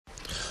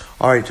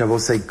All right, I will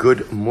say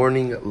good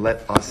morning.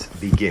 Let us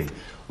begin.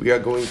 We are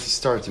going to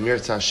start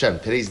Mirza Hashem.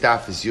 Today's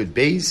daf is Yud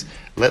Beis.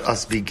 Let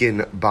us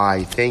begin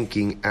by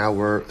thanking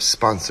our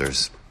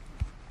sponsors.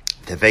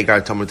 To thank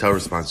our Talmud Torah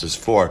sponsors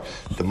for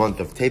the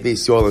month of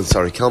Teves, Yoel and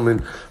Sarah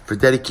Kelman, for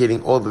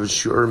dedicating all of the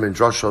Shurim and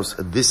Drashos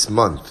this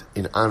month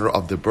in honor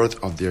of the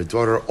birth of their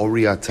daughter,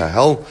 Oriya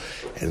Tahel,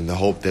 and in the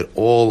hope that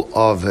all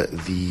of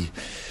the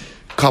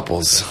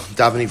couples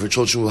davening for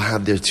children will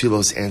have their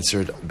tefillos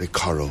answered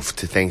bekarov.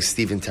 To thank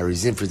Stephen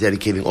Tarizin for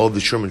dedicating all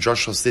the Shurim and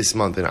Drashos this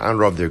month in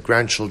honor of their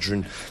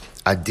grandchildren,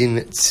 Adin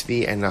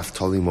Tzvi and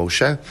Naftali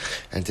Moshe,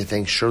 and to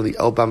thank Shirley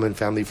Elbaum and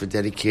family for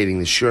dedicating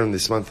the Shurim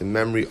this month in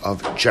memory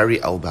of Jerry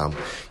Elbaum,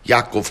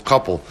 Yaakov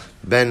couple,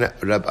 Ben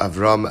Reb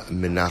Avram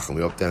Menachem.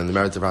 We hope that in the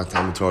merit of our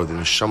Talmud Torah, the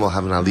Neshama will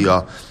have an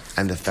aliyah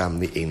and the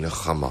family a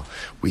nechama.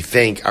 We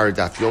thank our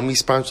Daf Yomi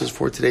sponsors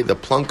for today, the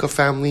Plunka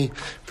family,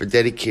 for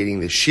dedicating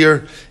the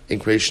shir in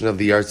creation of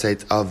the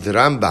yahrzeit of the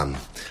Rambam,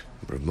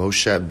 Rav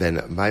Moshe ben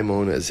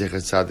Maimon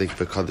Zecher Tzadik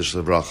v'Kadosh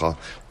L'Bracha.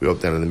 We hope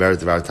that in the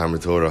merit of our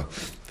Talmud Torah,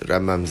 the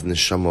Rambam's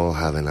neshama will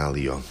have an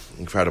aliyah.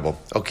 Incredible.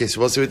 Okay, so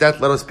we'll see with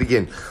that. Let us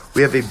begin.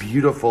 We have a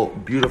beautiful,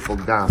 beautiful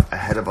daf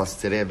ahead of us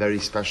today, a very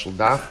special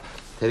daf.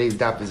 Today's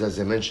daf is, as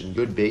I mentioned,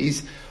 Yud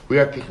Beis. We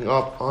are picking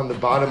up on the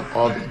bottom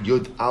of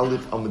Yud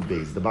Aleph Amud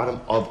Beis, the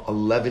bottom of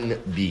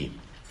 11b.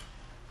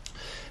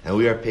 And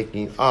we are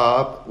picking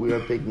up,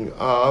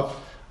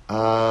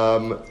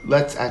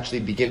 let's actually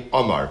begin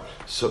Omar.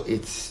 So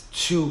it's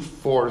 2,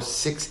 4,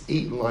 6,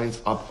 8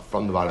 lines up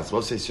from the bottom. So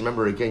we'll say, so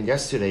remember again,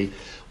 yesterday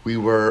we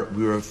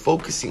were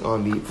focusing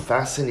on the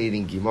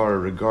fascinating Gemara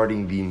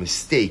regarding the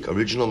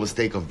original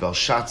mistake of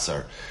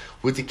Belshazzar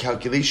with the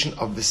calculation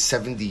of the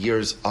 70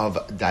 years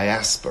of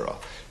diaspora.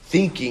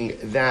 Thinking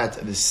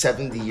that the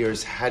 70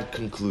 years had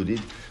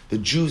concluded, the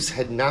Jews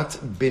had not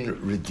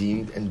been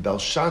redeemed, and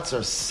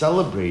Belshazzar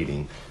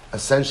celebrating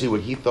essentially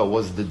what he thought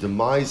was the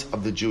demise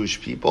of the Jewish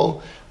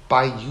people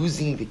by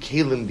using the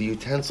kelim, the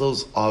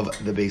utensils of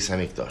the Beis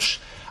HaMikdash.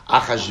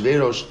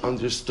 Achashverosh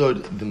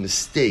understood the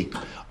mistake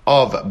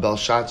of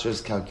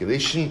Belshazzar's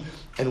calculation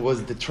and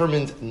was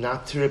determined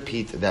not to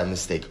repeat that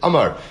mistake.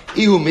 Amar,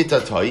 Ihu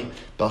mitatoi,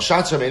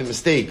 Belshazzar made a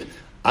mistake.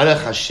 I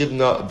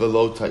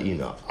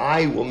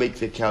will make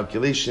the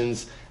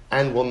calculations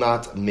and will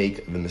not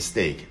make the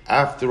mistake.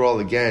 After all,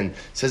 again,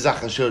 says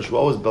Achashverosh,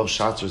 what was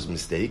Belshazzar's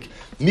mistake?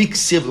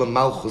 Miksiv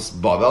l'malchus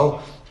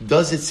Bavel.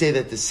 Does it say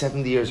that the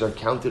 70 years are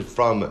counted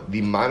from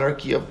the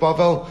monarchy of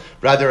Bavel?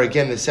 Rather,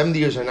 again, the 70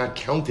 years are not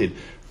counted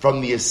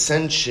from the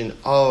ascension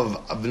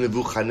of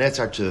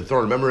Nebuchadnezzar to the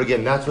throne. Remember,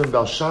 again, that's when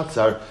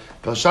Belshazzar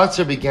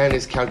began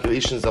his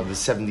calculations of the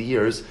 70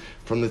 years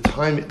from the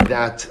time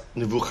that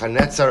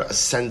Nebuchadnezzar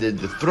ascended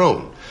the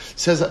throne.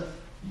 Says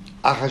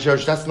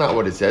Achashverosh, that's not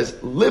what it says.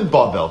 Lib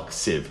Bavel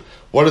Ksiv.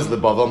 What is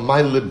Lib Bavel?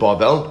 My Lib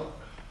Bavel,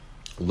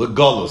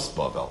 Legalus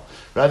Bavel.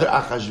 Rather,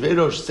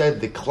 Achashverosh said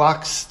the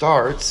clock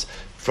starts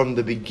from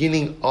the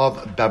beginning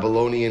of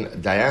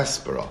Babylonian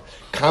diaspora.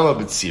 Kama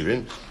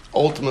B'tzirin.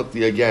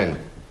 Ultimately, again,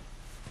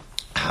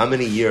 how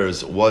many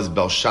years was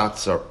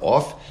Belshazzar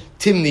off?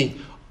 Timni,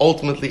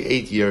 ultimately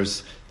 8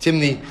 years.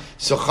 Timni,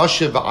 so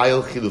Chashev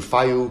V'ayil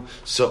Chilufayu.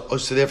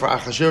 So therefore,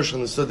 Achashverosh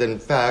understood that in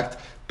fact,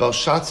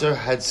 Belshazzar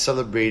had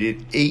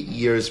celebrated 8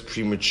 years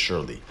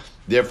prematurely.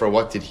 Therefore,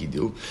 what did he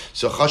do?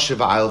 So Chashev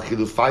V'ayil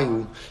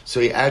Chilufayu.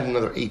 So he added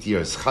another 8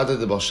 years. Chada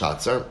de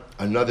Belshazzar,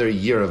 another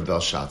year of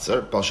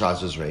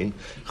Belshazzar's reign.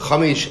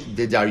 Chamish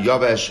de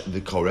Daryavesh the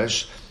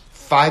Koresh,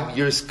 5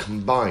 years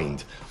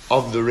combined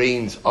of the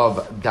reigns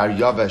of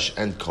Daryavesh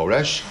and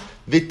Koresh,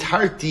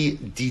 Vitarti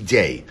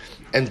Didei,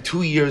 and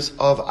 2 years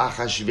of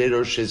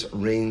Achashverosh's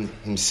reign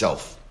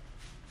himself.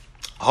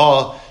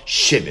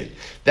 Shivin.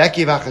 That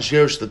gave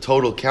Achashverosh the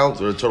total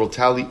count, or the total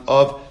tally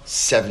of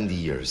 70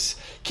 years.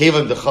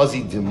 Kevan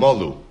dechazi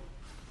dimalu,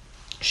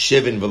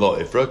 Shivin velo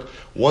ifrak.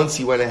 Once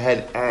he went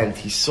ahead and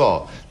he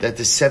saw that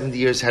the 70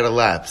 years had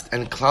elapsed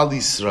and Klal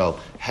Yisrael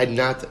had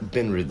not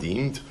been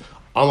redeemed,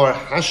 Amar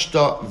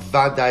hashta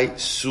vadai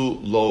su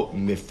lo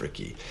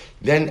mifriki.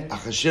 Then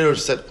Achashverosh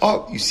said,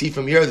 you see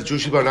from here, the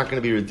Jewish people are not going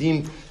to be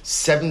redeemed.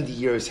 70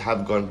 years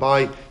have gone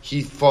by.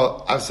 He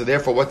thought, so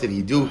therefore what did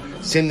he do?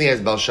 Same thing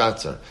as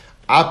Belshazzar.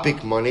 Apik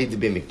manei de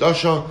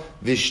be'mikdasha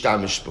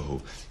v'shtamish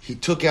behu. He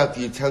took out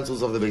the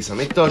utensils of the Beis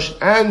HaMikdash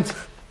and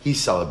he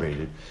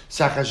celebrated.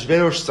 So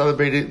Achashverosh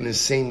celebrated in the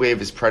same way of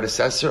his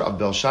predecessor, of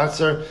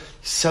Belshazzar,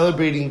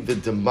 celebrating the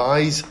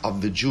demise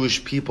of the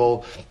Jewish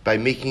people by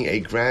making a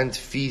grand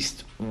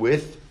feast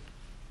with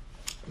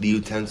the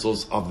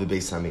utensils of the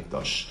Beis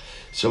HaMikdash.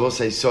 So we'll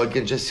say, so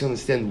again, just to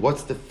understand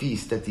what's the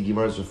feast that the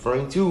Gemara is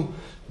referring to,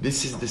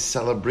 this is the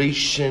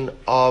celebration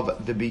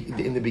of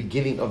in the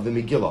beginning of the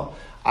Megillah.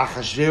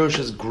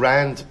 Achashverosh's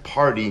grand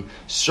party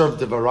served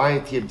a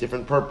variety of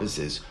different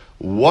purposes.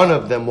 One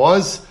of them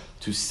was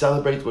to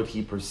celebrate what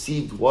he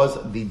perceived was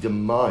the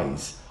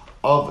demise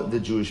of the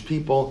Jewish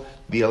people,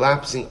 the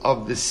elapsing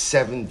of the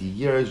 70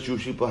 years.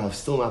 Jewish people have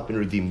still not been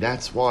redeemed.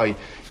 That's why,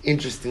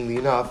 interestingly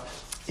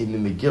enough, in the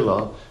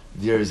Megillah,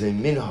 there is a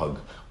minhag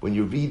when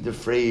you read the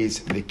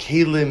phrase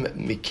Mikelim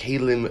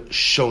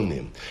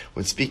Shonim,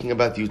 when speaking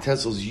about the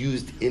utensils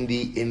used in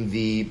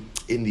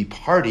the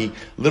party,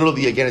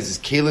 literally again it says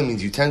Kelim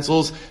means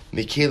utensils,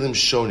 Mikelim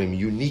Shonim,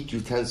 unique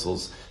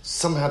utensils.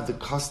 Some have the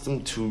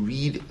custom to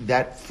read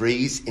that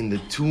phrase in the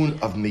tune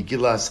of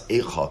Megillas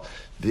Eicha.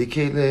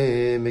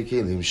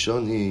 Mikelim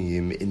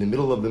Shonim, in the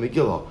middle of the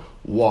Megillah.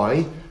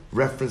 Why?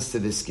 Reference to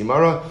this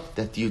Gemara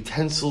that the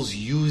utensils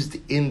used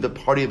in the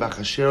party of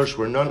Achashverosh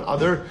were none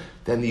other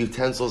than the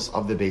utensils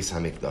of the Beis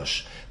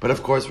Hamikdash. But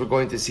of course, we're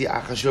going to see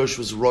Achashverosh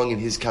was wrong in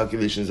his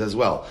calculations as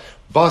well.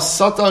 Bas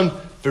Satan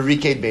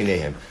v'riked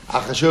beinehem.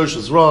 Achashverosh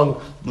was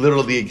wrong.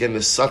 Literally, again,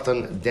 the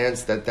Satan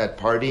danced at that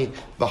party.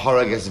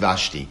 V'harag es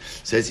Vashti.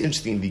 So it's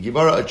interesting. The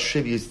Gemara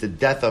attributes the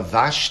death of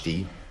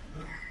Vashti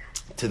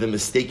to the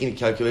mistaken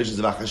calculations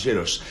of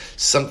Achashverosh.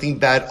 Something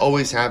bad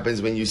always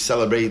happens when you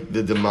celebrate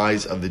the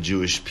demise of the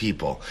Jewish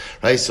people.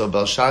 Right? So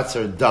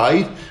Belshazzar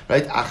died,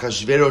 right?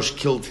 Achashverosh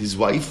killed his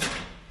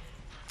wife.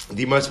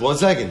 The Gemara says, 1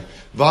 second.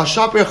 But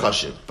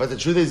the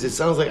truth is, it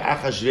sounds like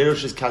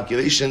Achashverosh's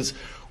calculations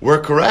were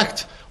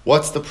correct.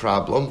 What's the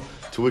problem?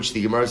 To which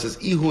the Gemara says,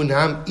 Ihu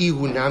nami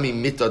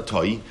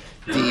mitatoi,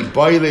 di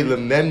baile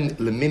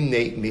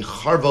lemimne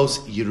micharvos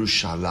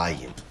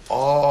Yerushalayim.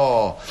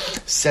 Oh,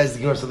 says the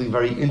Gemara something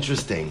very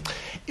interesting.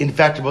 In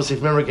fact, if you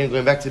remember again,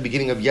 going back to the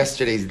beginning of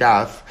yesterday's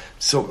daf,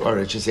 or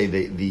I should say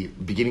the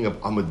beginning of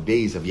Amud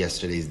Beis of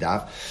yesterday's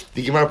daf,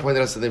 the Gemara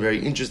pointed out something very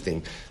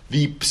interesting.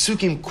 The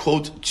Psukim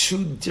quote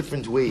two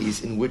different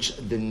ways in which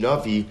the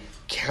Navi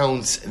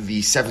counts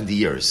the 70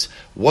 years.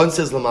 One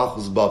says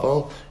L'malchus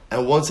Bavel,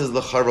 and one says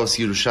L'charvos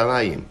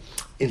Yerushalayim.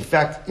 In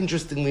fact,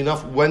 interestingly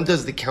enough, when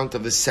does the count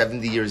of the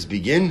 70 years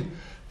begin?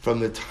 From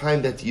the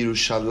time that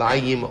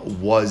Yerushalayim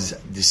was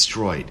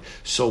destroyed.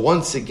 So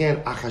once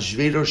again,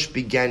 Achashverosh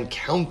began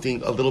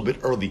counting a little bit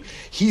early.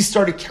 He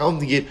started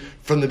counting it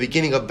from the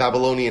beginning of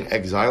Babylonian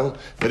exile.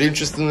 But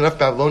interestingly enough,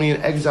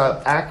 Babylonian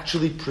exile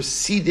actually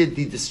preceded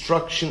the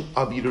destruction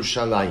of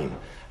Yerushalayim.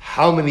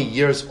 How many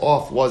years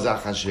off was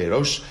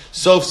Achashverosh?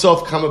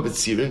 Sof Kama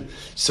B'tzirin.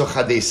 So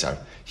Chadesar.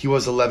 He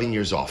was 11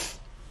 years off.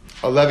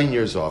 11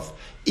 years off.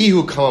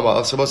 Ihu kama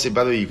malach. So,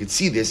 by the way, you could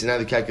see this, and now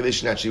the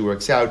calculation actually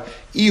works out.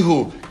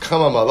 Ihu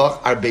kama malach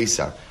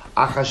arbeisar.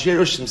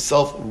 Achashverosh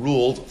himself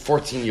ruled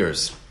 14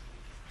 years.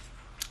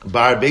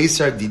 Bar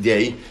beisar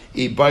didei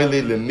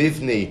ibayle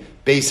lemivne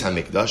beis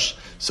hamikdash.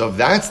 So, if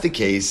that's the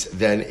case,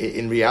 then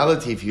in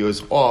reality, if he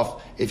was off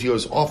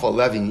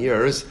 11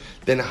 years,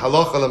 then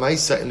halacha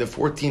lemaisa in the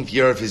 14th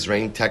year of his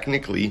reign,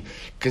 technically,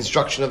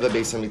 construction of the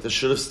Beis Hamikdash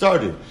should have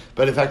started.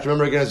 But in fact,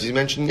 remember again, as we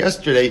mentioned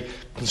yesterday,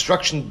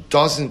 construction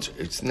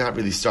it's not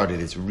really started,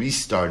 it's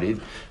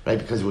restarted, right?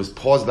 Because it was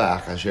paused by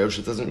Achashverosh.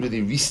 It doesn't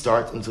really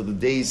restart until the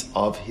days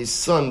of his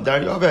son,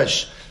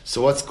 Daryavesh.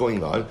 So what's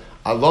going on?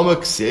 Alama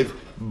ksiv,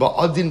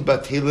 ba'adin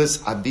batelis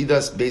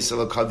abidas beis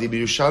alakadi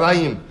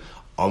b'Yerushalayim.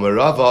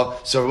 Amarava.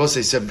 So Rabbi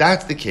says, so if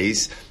that's the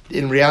case,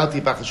 in reality,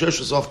 if Achashverosh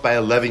was off by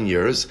 11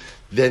 years,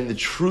 then the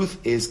truth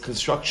is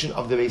construction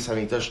of the Beis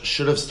Hamikdash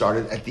should have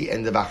started at the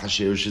end of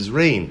Achashverosh's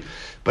reign.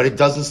 But it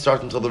doesn't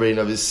start until the reign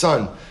of his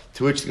son.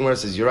 To which the Gemara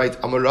says, you're right,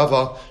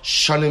 Amarava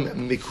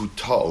shanim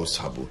mikutaos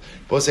habu.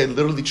 Both say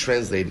literally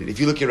translated. If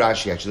you look at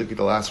Rashi, actually look at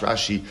the last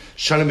Rashi,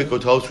 shanim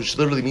mikutaos, which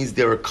literally means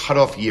they were cut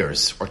off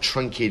years, or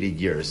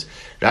truncated years.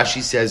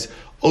 Rashi says,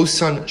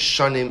 Osan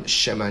shanim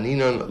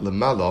shemaninon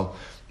lemalo,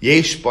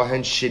 yesh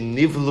bahen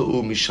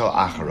shenivlu mishal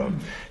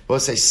acharon. We'll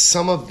say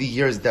some of the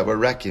years that were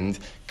reckoned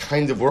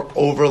kind of were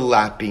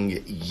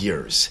overlapping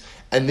years.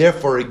 And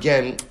therefore,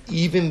 again,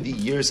 even the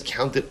years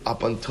counted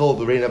up until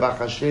the reign of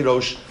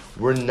Achashverosh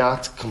were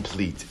not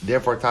complete.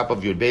 Therefore, top of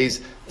Yud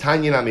Beis,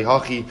 Tanya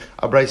Namihachi,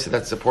 a brayso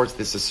that supports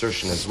this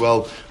assertion as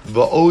well.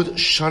 Va'od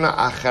shana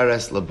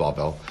acheres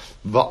leBavel,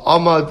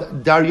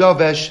 va'amad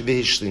Daryavesh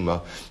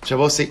v'hishlima. So I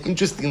will say,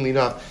 interestingly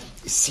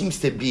enough, it seems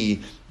to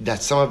be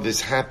that some of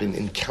this happened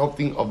in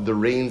counting of the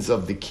reigns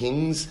of the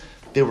kings.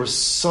 There were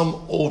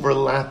some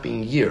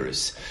overlapping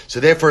years. So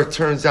therefore it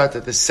turns out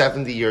that the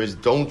 70 years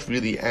don't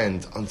really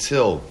end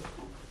until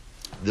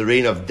the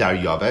reign of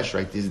Daryavesh,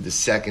 right? This is the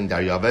second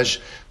Daryavesh,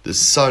 the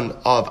son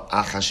of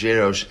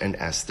Achashverosh and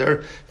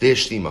Esther,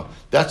 Ve'eshlima.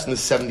 That's when the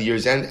 70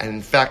 years end. And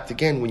in fact,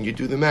 again, when you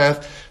do the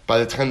math, by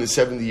the time the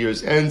 70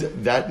 years end,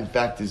 that in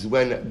fact is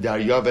when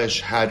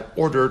Daryavesh had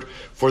ordered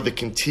for the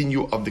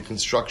continue of the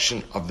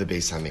construction of the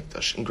Beis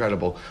HaMikdash.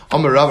 Incredible.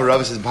 Amar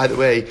Rava says, by the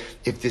way,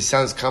 if this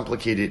sounds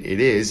complicated, it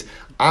is.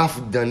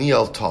 Af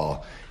Daniel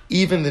Ta.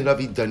 Even the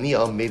Navi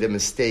Daniel made a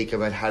mistake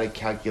about how to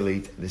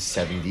calculate the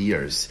 70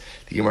 years.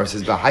 The Gemara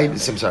says,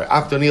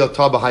 Af Daniel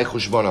Ta b'hai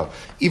chushvana.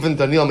 Even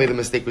Daniel made a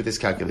mistake with this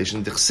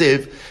calculation.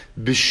 D'chsiv,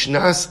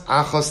 b'shnas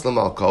achas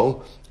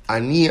l'malko,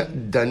 ani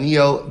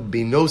Daniel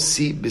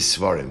binosi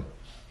b'svarim.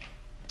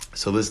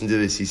 So listen to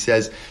this. He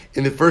says,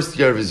 in the first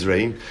year of his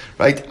reign,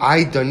 right,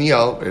 I,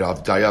 Daniel,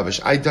 of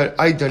Daryavesh,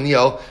 I,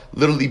 Daniel,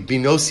 literally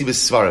binosi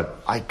v'svarim.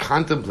 I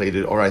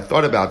contemplated, or I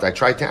thought about, I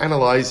tried to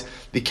analyze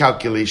the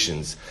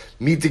calculations.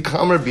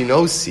 Mitikamer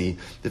binosi,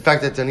 the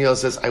fact that Daniel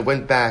says, I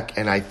went back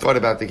and I thought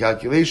about the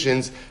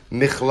calculations,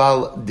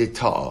 michlal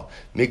dita,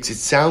 makes it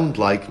sound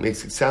like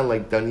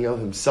Daniel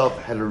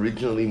himself had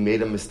originally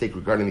made a mistake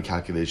regarding the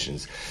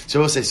calculations. So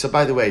we'll say, so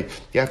by the way,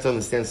 you have to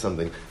understand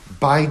something.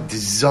 By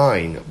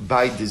design, the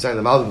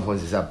Malbim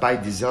points this out, by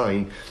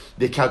design,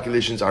 the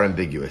calculations are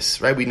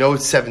ambiguous, right? We know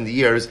it's 70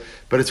 years,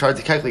 but it's hard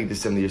to calculate the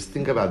 70 years.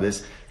 Think about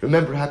this.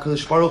 Remember,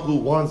 HaKadosh Baruch Hu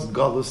wants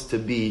Galus to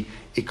be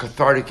a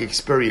cathartic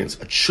experience,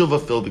 a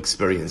tshuva-filled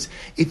experience.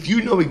 If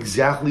you know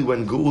exactly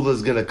when Geula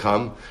is going to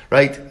come,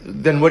 right,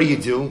 then what do?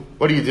 You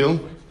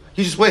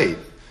just wait.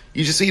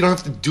 You just say you don't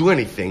have to do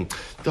anything.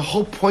 The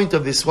whole point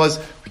of this was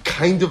we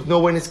kind of know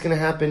when it's going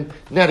to happen,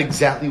 not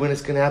exactly when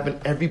it's going to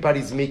happen.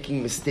 Everybody's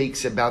making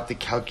mistakes about the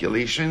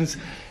calculations.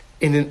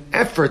 In an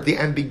effort, the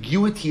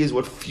ambiguity is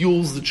what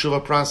fuels the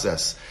tshuva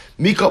process.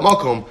 Mikot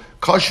makom,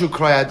 kashu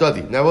kraya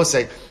adadi. Now I will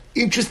say,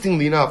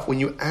 interestingly enough, when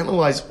you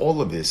analyze all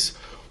of this,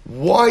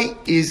 why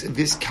is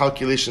this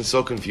calculation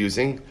so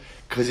confusing?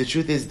 Because the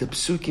truth is, the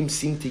psukim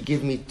seem to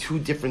give me two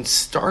different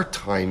start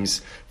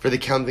times for the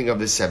counting of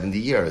the 70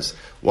 years.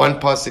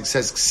 One pasuk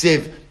says,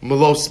 Ksiv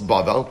Melos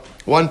Bavel.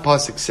 One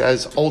pasuk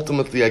says,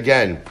 ultimately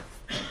again,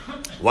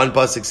 one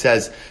pasuk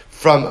says,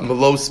 from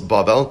Melos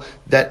Bavel,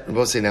 that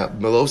we'll say now,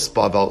 Melos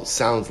Bavel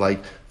sounds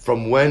like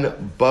from when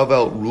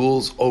Bavel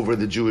rules over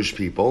the Jewish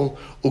people,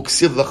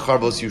 Uksiv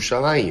Lacharvos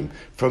Yushalayim,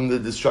 from the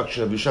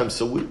destruction of Yerushalayim.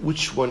 So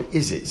which one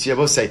is it? See, I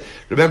will say,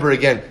 remember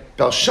again,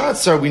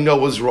 Belshazzar we know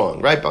was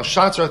wrong, right?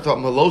 Belshazzar thought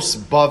Melos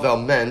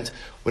Bavel meant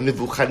when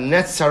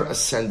Nebuchadnezzar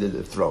ascended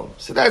the throne.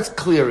 So that's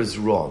clear as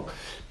wrong.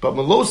 But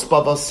Melos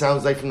Bavel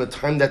sounds like from the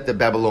time that the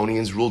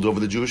Babylonians ruled over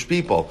the Jewish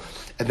people.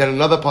 And then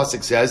another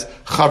pasuk says,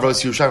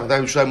 Chavros Yerushalayim, from the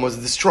time Yerushalayim was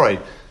destroyed.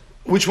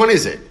 Which one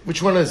is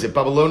it?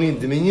 Babylonian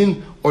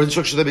dominion or the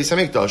destruction of the Beis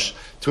HaMikdash?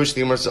 To which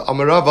the Gemara says,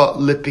 Amarava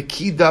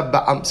lepekida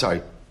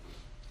ba'alma.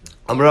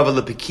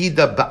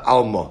 Lepekida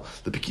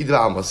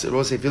ba'alma. So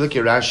we'll say, if you look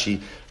at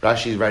Rashi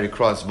is right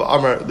across.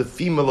 Va'amar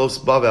lefi melos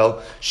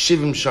Bavel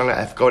shivim shana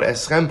efkod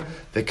eschem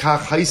v'kach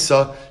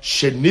haisa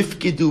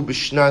shenifkedu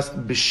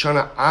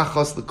b'shana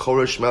achas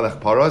l'koresh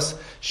melech paras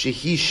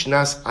shehi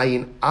shnas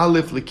ayin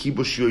aleph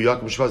l'kibush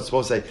yoyakim shvat.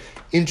 Supposed to say,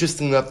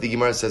 interesting enough, the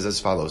Gemara says as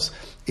follows.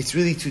 It's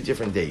really two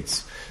different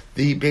dates.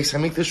 The Beis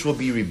HaMikdash will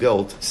be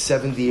rebuilt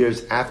 70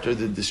 years after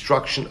the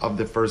destruction of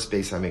the first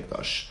Beis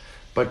HaMikdash.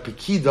 But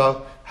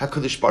Pekida,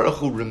 HaKadosh Baruch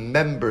Hu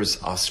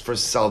remembers us for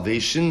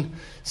salvation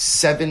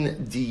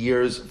 70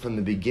 years from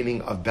the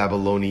beginning of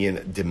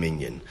Babylonian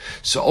dominion.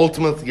 So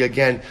ultimately,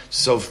 again,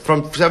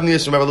 from 7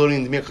 years from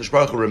Babylonian dominion, HaKadosh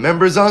Baruch Hu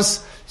remembers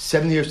us.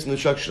 7 years from the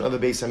destruction of the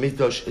Beis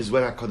HaMikdash is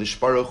when HaKadosh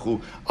Baruch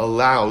Hu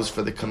allows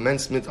for the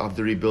commencement of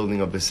the rebuilding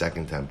of the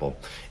second temple.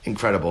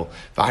 Incredible.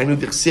 V'hainu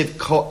dichsiv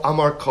ko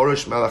amar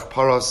koresh melech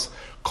paras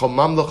ko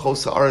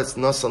mamlechos haaretz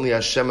nasan li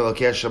Hashem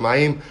elokei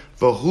hashamayim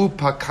v'hu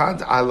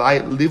pakad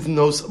alai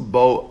livnos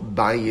bo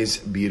bayis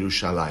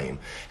b'Yerushalayim.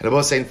 And I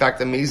will say, in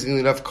fact, amazingly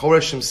enough,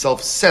 Koresh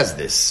himself says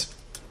this.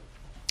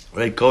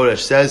 Right,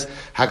 Koresh says,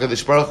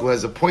 HaKadosh Baruch Hu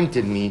has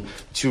appointed me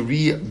to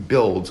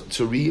rebuild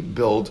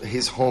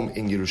his home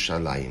in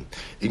Yerushalayim.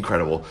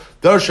 Incredible.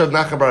 Darshav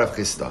Nachabar of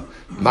Chista.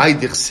 My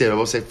dichsiv, I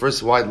will say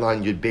first wide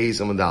line, Yud Beis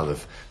Amud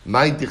Aleph.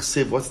 My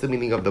dichsiv, what's the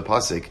meaning of the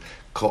pasuk?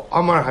 Ko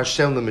Amar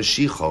Hashem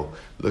leMashicho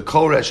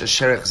leKoresh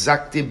asher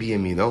echzakti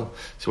biyamino.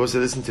 So we'll say,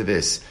 listen to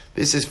this.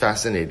 This is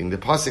fascinating. The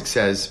pasuk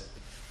says,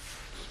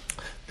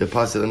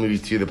 let me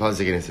read to you the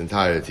pasuk in its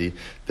entirety.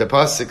 The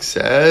pasuk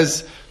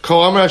says,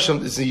 Ko Amar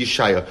Hashem, this is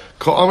Yeshaya.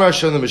 Ko Amar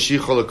Hashem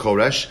leMashicho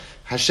leKoresh.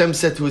 Hashem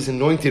said to his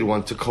anointed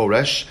one, to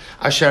Koresh,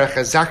 Asher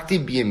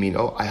chazakti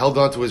biyamino, I held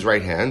on to his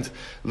right hand,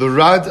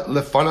 L'rad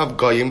lefanav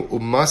goyim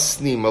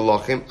umasni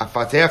malachim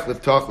afateach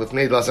leftach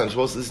lefnei lasan. I'm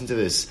supposed to listen to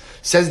this.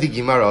 Says the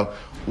Gemara,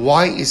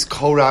 why is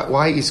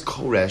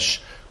Koresh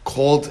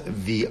called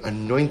the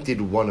anointed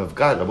one of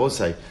God? I will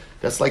say,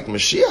 that's like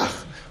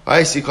Mashiach. Why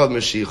is he called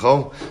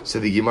Mashiach? So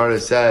the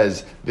Gemara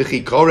says,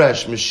 V'chi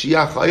Koresh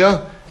Mashiach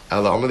haya?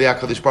 Allah, Amalei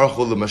HaKadosh Baruch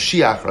Hu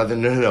Mashiach, rather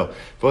no.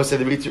 Both say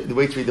the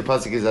way to read the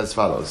pasuk is as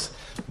follows: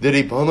 the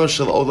Ribono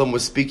Shel Olam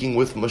was speaking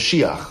with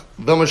Mashiach,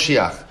 the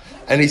Mashiach,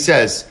 and he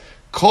says,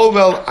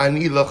 "Kovel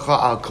ani lecha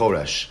al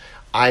Koresh."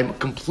 I'm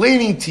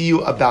complaining to you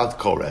about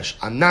Koresh.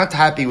 I'm not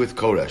happy with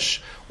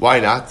Koresh.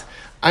 Why not?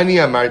 Ani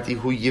amarti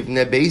hu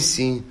yivne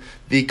beisi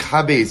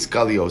v'kabeitz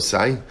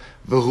galiosai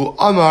v'hu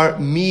amar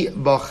mi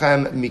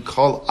bachem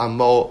mikol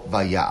amo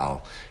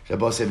vayal.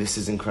 Rabbi said, this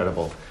is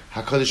incredible.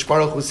 HaKadosh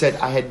Baruch Hu said,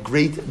 I had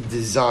great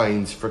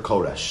designs for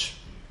Koresh.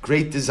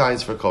 Great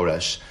designs for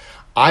Koresh.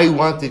 I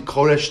wanted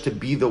Koresh to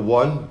be the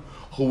one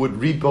who would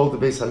rebuild the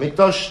Beis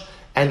HaMikdash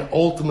and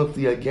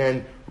ultimately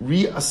again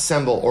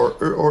reassemble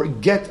or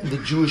get the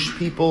Jewish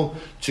people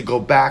to go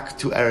back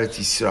to Eretz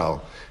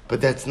Yisrael.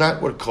 But that's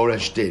not what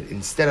Koresh did.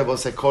 Instead of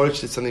us, Koresh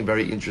did something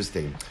very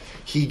interesting.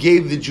 He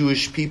gave the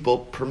Jewish people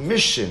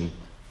permission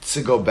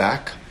to go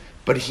back,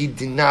 but he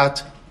did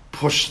not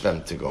push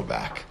them to go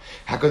back.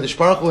 HaKadosh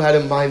Baruch Hu had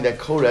in mind that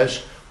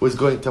Koresh was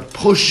going to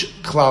push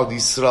Klal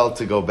Yisrael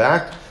to go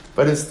back,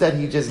 but instead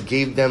he just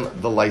gave them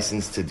the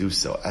license to do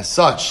so. As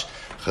such,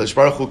 Chadash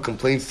Baruch Hu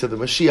complains to the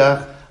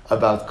Mashiach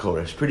about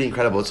Koresh. Pretty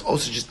incredible. It's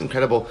also just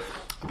incredible.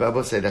 But I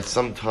will say that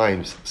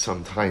sometimes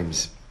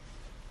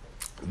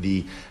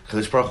the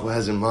Chadash Baruch Hu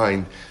has in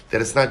mind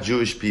that it's not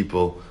Jewish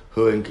people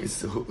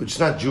it's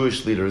not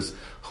Jewish leaders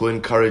who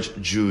encourage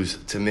Jews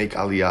to make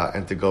Aliyah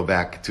and to go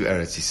back to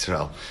Eretz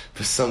Yisrael.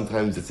 But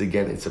sometimes it's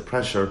a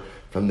pressure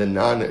from the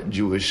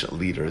non-Jewish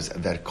leaders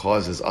that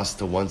causes us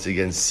to once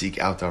again seek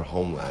out our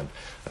homeland.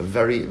 A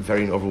very,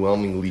 very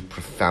overwhelmingly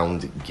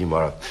profound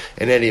Gemara.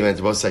 In any event,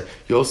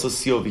 you also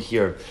see over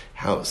here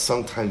how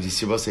sometimes you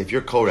see, if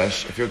you're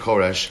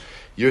Koresh,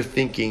 you're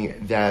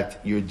thinking that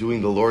you're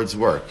doing the Lord's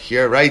work.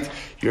 Here,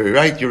 you're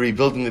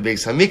rebuilding the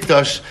Beis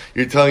HaMikdash,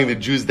 you're telling the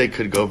Jews they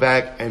could go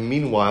back, and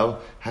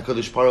meanwhile,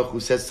 HaKadosh Baruch Hu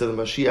says to the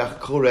Mashiach,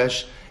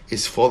 Koresh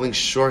is falling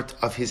short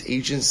of his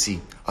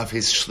agency, of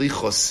his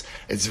shlichus.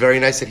 It's very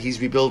nice that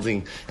he's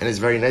rebuilding, and it's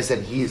very nice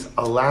that he's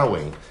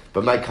allowing.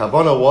 But my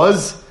kavanah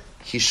was,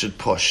 he should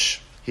push.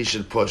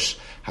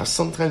 How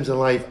sometimes in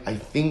life, I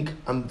think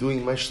I'm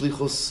doing my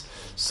shlichus.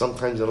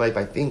 Sometimes in life,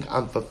 I think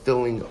I'm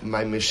fulfilling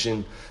my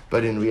mission.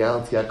 But in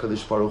reality,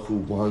 HaKadosh Baruch Hu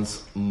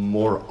wants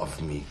more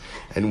of me.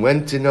 And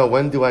when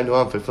do I know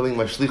I'm fulfilling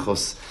my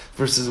shlichus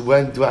versus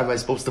when am I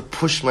supposed to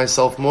push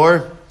myself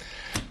more?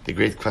 The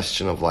great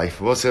question of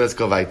life. Let's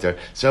go weiter.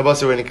 So we're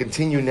going to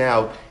continue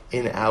now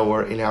in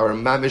our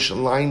mamish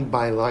line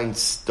by line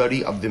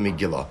study of the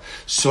Megillah.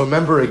 So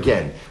remember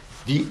again,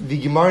 the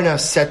Gemara now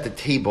set the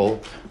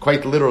table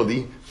quite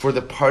literally for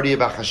the party of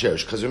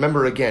Achashverosh. Because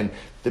remember again,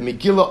 the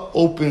Megillah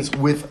opens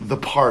with the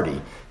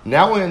party.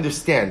 Now I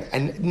understand,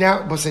 and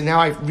now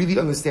I really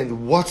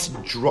understand what's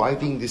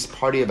driving this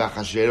party of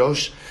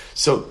Achashverosh.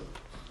 So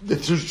the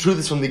truth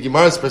is, from the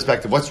Gemara's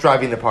perspective, what's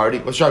driving the party?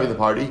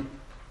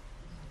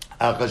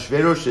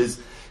 Achashverosh's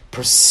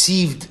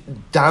perceived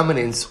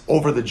dominance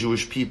over the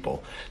Jewish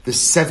people. The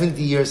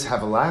 70 years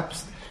have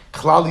elapsed.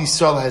 Klal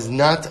Yisrael has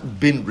not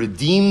been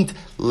redeemed.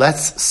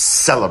 Let's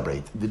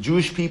celebrate. The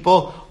Jewish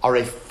people are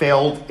a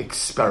failed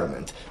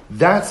experiment.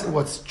 That's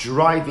what's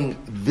driving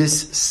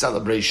this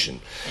celebration.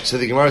 So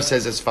the Gemara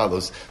says as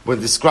follows, when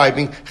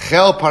describing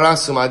Chel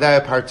Parasum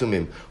Adai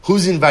Partumim.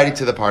 Who's invited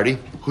to the party?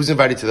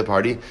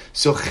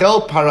 So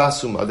Chel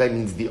Parasum Adai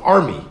means the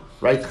army,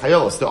 right?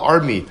 Chayolos, the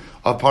army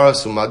of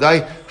Parasum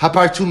Adai,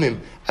 Hapartumim,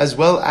 as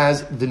well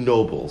as the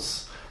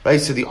nobles. Right,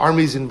 so the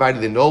armies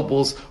invited the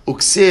nobles,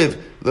 uksiv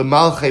the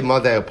malchei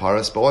Madai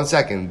Paras. But one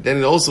second, then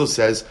it also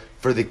says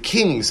for the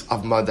kings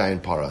of Madai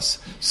and Paras.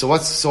 So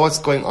what's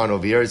going on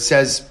over here? It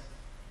says,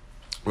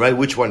 right,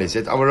 which one is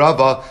it? Amar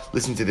Rava,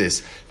 listen to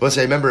this. But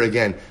I remember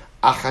again,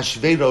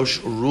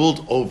 Achashverosh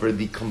ruled over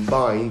the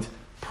combined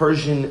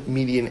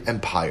Persian-Median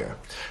Empire.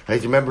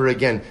 Right, remember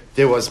again,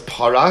 there was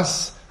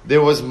Paras,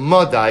 there was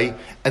Madai,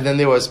 and then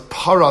there was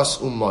Paras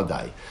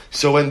Madai.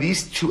 So when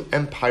these two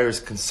empires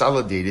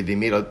consolidated, they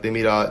made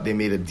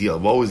a deal.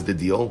 What was the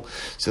deal?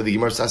 So the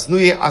Gemara says,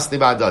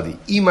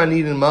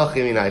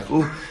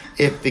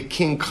 if the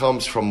king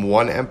comes from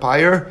one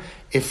empire,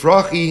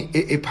 iminon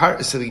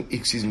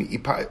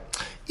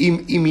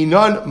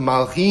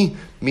malchi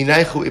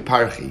minaychu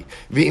iparchi,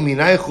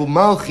 ve'iminaychu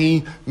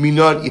malchi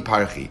minon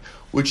iparchi.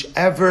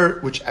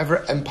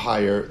 Whichever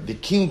empire the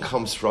king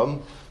comes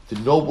from, the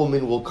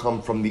nobleman will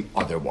come from the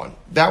other one.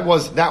 That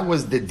was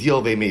the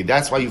deal they made.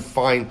 That's why you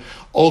find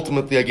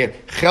ultimately again,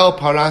 Chel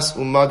Paras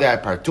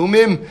Umadai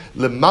Partumim,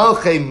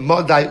 Lemalche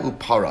Madai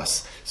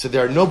Uparas. So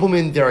there are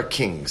noblemen, there are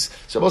kings.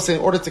 So I will say,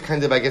 in order to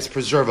kind of,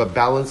 preserve a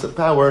balance of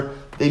power,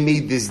 they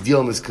made this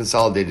deal in this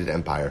consolidated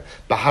empire.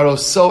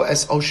 Baharoso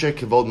es Osher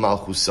Kivod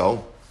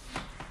Malchuso.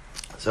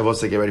 So I will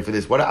say, get ready for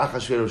this. What did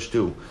Achashverosh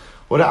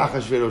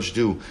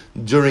do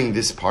during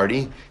this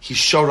party? He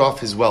showed off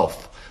his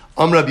wealth.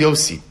 Rabbi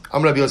Yossi,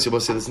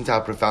 listen to how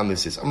profound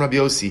this is. Rabbi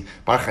Yossi,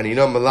 Bar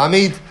Chanina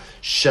Melamed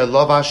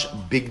Shelovash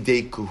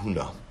Bigdei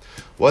Kuhuna.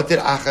 What did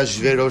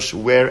Achashverosh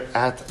wear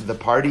at the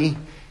party?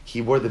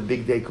 He wore the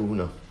Bigdei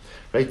Kuhuna,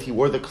 right? He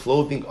wore the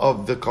clothing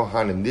of the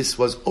Kohanim. This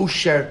was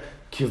Osher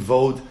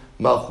Kivod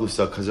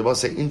Malchusa. Because I will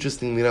say,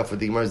 interestingly enough, what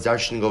the Gemara is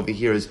darshaning over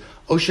here is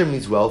Osher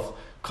means wealth,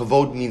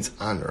 Kavod means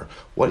honor.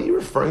 What are you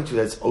referring to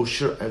that's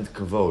Osher and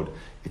Kavod?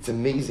 It's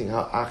amazing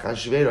how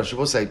Achashverosh, I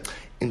will say,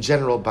 in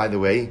general, by the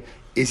way,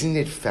 isn't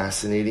it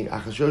fascinating?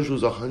 Achashverosh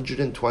rules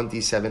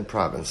 127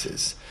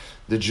 provinces.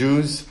 The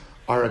Jews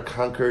are a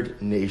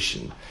conquered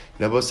nation.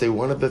 And I will say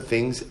one of the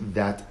things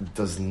that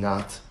does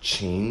not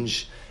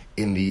change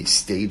in the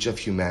stage of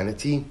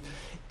humanity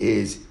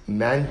is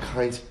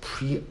mankind's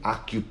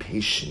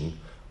preoccupation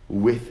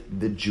with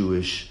the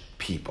Jewish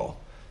people.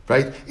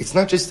 Right? It's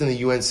not just in the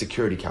UN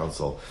Security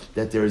Council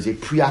that there is a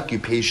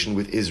preoccupation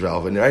with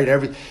Israel. And right,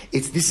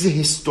 this is a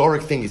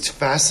historic thing. It's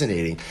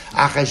fascinating.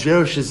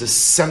 Achashverosh is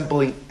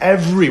assembling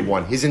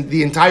everyone,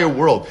 the entire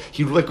world.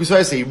 He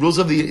rules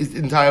over the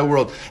entire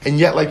world. And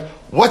yet,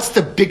 what's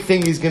the big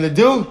thing he's going to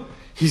do?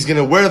 he's going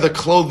to wear the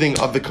clothing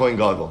of the Kohen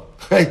Gadol.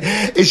 Right?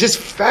 It's just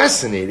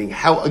fascinating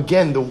how,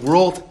 again, the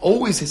world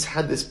always has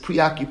had this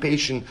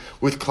preoccupation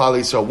with Klal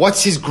Yisrael.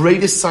 What's his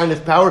greatest sign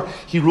of power?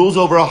 He rules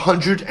over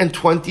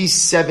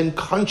 127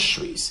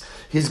 countries.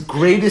 His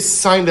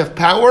greatest sign of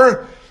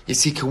power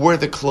is he can wear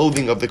the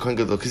clothing of the Kohen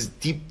Gadol, because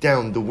deep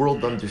down the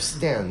world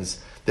understands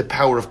the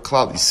power of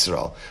Klal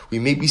Yisrael. We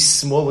may be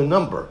small in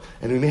number,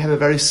 and we may have a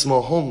very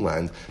small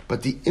homeland,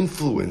 but the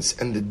influence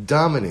and the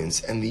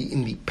dominance and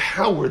the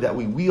power that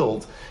we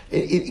wield,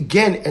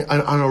 again, on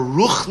a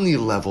ruchni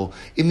level,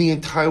 in the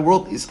entire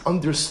world, is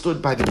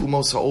understood by the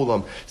Umos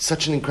HaOlam.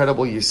 Such an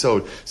incredible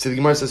yesod. So the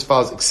Gemara says,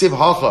 follows, Ksiv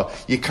hacha,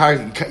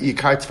 yikar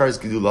tfares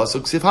gedula, so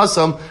ksiv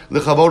hasam,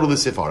 lechavor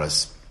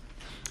l'sifaras.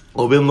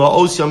 Interestingly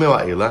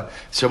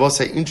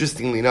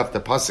enough,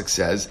 the pasuk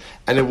says,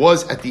 and it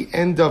was at the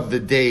end of the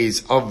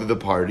days of the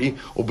party.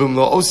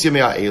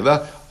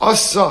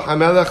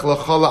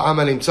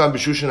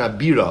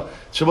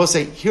 Shabbos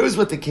say, here's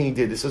what the king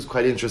did. This was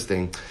quite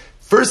interesting.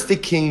 First, the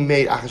king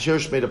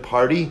Achashverosh made a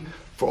party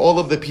for all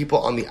of the people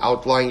on the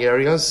outlying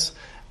areas.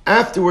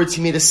 Afterwards,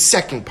 he made a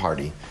second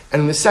party,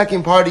 and the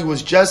second party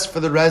was just for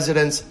the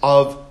residents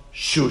of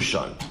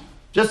Shushan,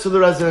 just for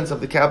the residents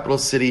of the capital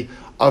city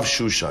of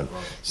Shushan.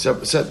 So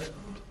I'm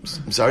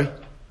sorry?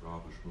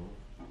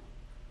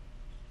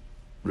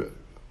 What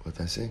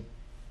did I say?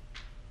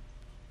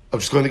 I'm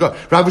just going to go.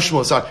 Rav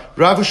Shmuel, sorry.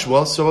 Rav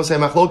Shmuel, so we'll say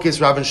Machlokes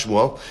Rav and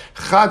Shmuel.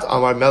 Chad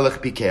Amar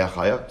Melech Pikei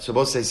Achaya. So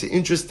we'll say,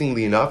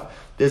 interestingly enough,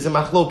 there's a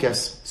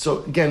Machlokes.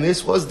 So again,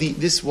 this was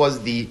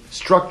the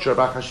structure of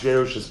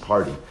Achashverosh's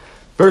party.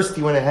 First,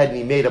 he went ahead and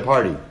he made a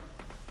party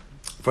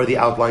for the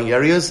outlying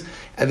areas,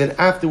 and then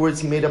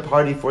afterwards he made a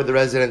party for the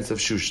residents of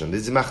Shushan.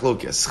 This is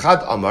Machlokes.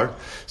 Chad Amar,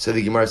 so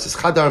the Gemara says,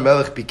 Chad Amar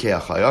Melech Pikei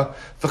Achaya,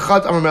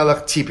 v'Chad Amar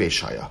Melech Tipei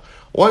Shaya.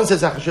 One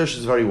says Achashverosh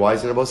is very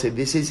wise, and I will say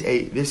this is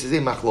a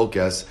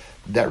Machlokes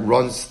that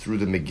runs through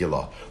the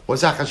Megillah.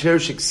 Was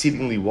Achashverosh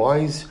exceedingly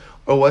wise,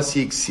 or was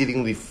he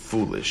exceedingly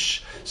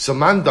foolish? So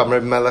Man Damar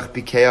Melech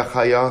Pikei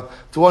Achaya,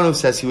 the one who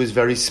says he was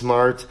very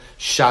smart,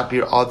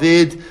 Shapir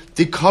Avid,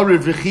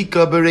 Dikariv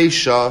Rechika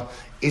Bereisha,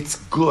 it's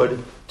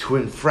good to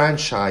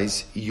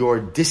enfranchise your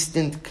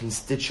distant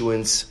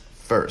constituents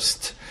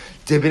first.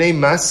 Debnei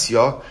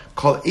Masya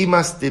call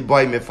Imas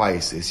Debay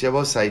Mephaesis. You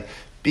will say,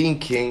 being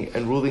king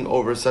and ruling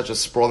over such a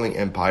sprawling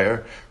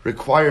empire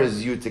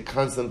requires you to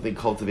constantly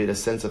cultivate a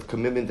sense of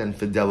commitment and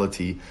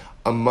fidelity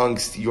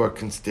amongst your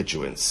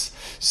constituents.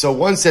 So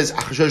one says,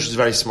 Achashverosh is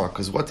very smart,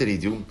 because what did he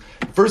do?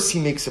 First, he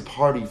makes a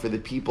party for the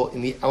people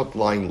in the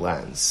outlying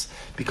lands,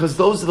 because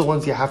those are the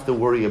ones you have to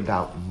worry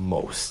about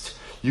most.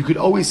 You could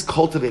always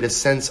cultivate a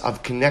sense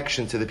of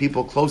connection to the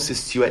people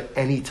closest to you at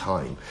any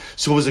time.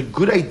 So it was a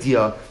good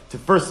idea to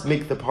first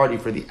make the party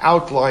for the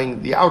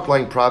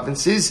outlying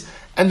provinces,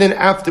 and then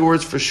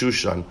afterwards for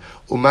Shushan.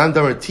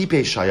 Umandar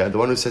Tipei Shaya, the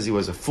one who says he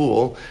was a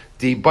fool,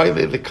 the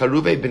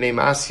Karuve B'nei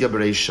Masya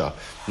Bereisha.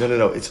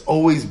 No. It's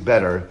always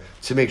better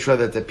to make sure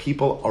that the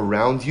people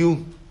around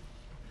you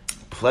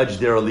pledge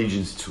their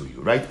allegiance to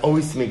you, right?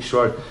 Always to make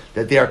sure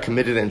that they are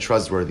committed and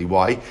trustworthy.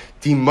 Why?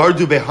 Di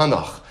Mardu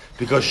Behanach.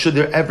 Because should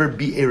there ever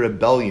be a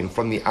rebellion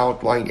from the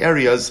outlying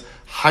areas,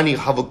 Hani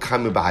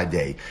Havukamu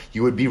Ba'adei,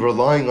 you would be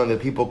relying on the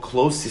people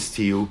closest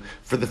to you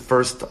for the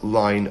first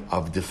line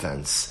of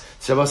defense.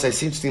 So I say,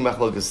 it's interesting,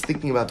 Machlokes,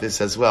 thinking about this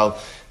as well.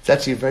 It's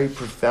actually a very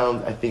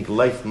profound, I think,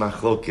 life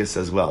Machlokes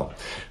as well.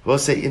 We'll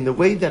say, in the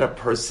way that a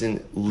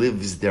person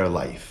lives their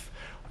life,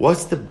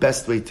 what's the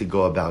best way to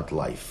go about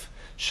life?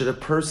 Should a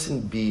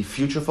person be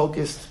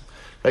future-focused?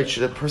 Right?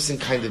 Should a person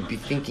kind of be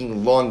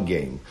thinking long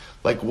game?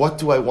 Like, what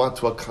do I want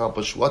to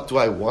accomplish? What do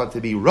I want to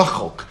be?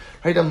 Rachok.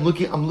 Right? I'm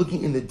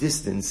looking in the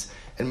distance,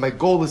 and my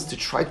goal is to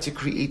try to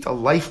create a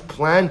life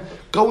plan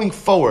going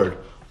forward.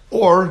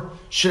 Or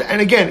and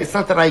again, it's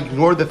not that I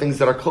ignore the things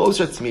that are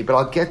closer to me, but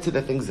I'll get to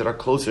the things that are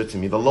closer to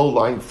me, the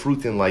low-lying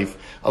fruit in life,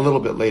 a little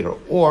bit later.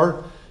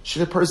 Or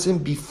should a person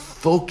be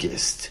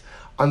focused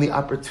on the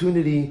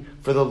opportunity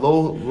for the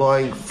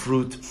low-lying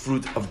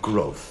fruit of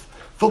growth?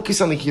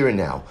 Focus on the here and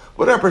now.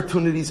 What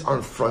opportunities are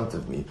in front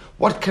of me?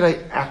 What can I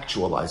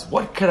actualize?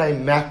 What can I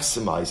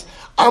maximize?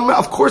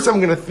 Of course, I'm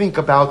going to think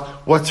about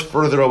what's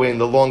further away in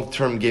the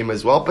long-term game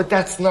as well, but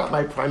that's not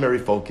my primary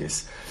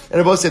focus.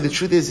 And I will say the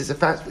truth is, it's a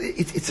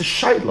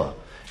shaila.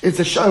 It's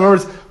a shaila. In other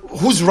words,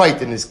 who's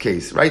right in this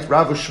case, right?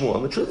 Rav or Shmuel.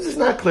 And the truth is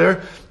not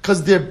clear,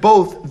 because they're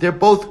both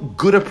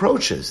good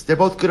approaches. They're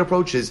both good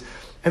approaches.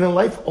 And in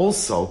life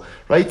also,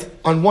 right,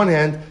 on one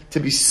hand, to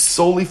be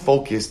solely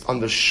focused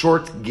on the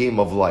short game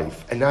of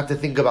life and not to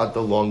think about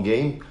the long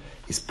game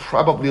is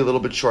probably a little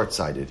bit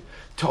short-sighted.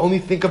 To only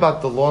think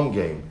about the long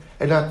game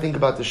and not think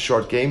about the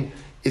short game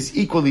is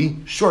equally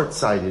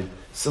short-sighted.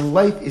 So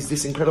life is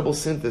this incredible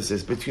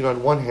synthesis between,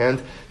 on one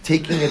hand,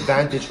 taking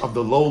advantage of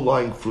the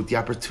low-lying fruit, the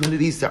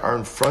opportunities that are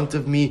in front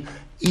of me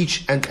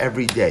each and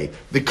every day,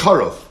 the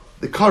karuv,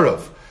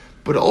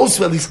 but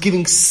also at least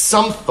giving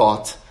some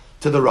thought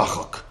to the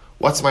rachok.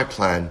 What's my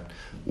plan?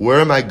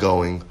 Where am I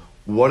going?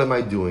 What am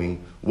I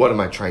doing? What am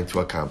I trying to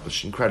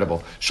accomplish?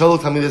 Incredible. Shalom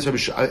Talmidei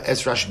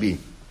Es Rashbi.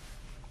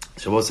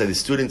 So we'll say the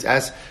students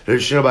ask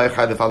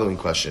the following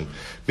question.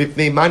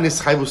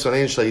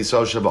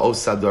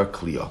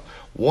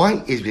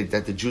 Why is it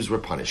that the Jews were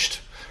punished?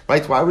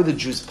 Right? Why were the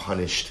Jews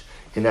punished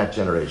in that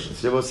generation?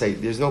 So we'll say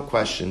there's no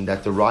question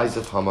that the rise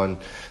of Haman,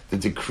 the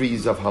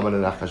decrees of Haman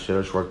and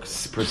Achashverosh were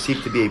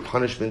perceived to be a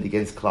punishment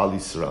against Klal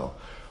Yisrael.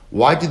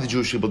 Why did the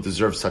Jewish people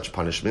deserve such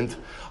punishment?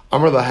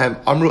 Amr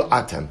lahem, Amru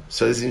atem.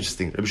 So this is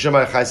interesting. Rabbi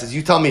Shimon Bar Yochai says,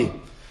 you tell me.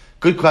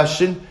 Good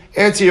question.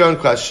 Answer your own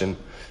question.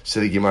 So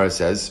the Gemara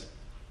says,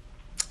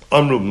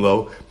 Amrum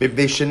lo,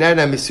 mipnei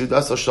shenena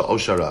misudas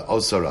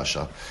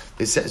osarasha.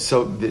 They said,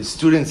 so the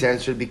students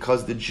answered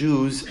because the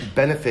Jews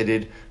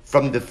benefited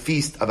from the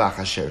feast of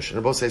Achashverosh. And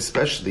I both say,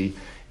 especially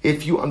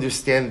if you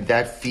understand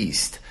that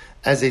feast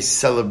as a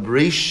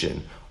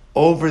celebration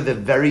over the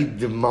very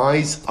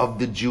demise of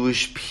the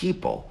Jewish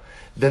people,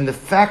 then the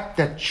fact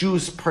that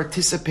Jews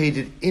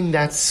participated in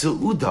that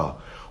Seudah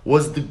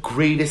was the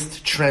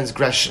greatest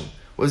transgression.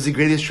 What is the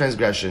greatest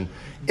transgression?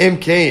 Im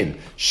Kain,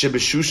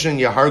 Shebeshushan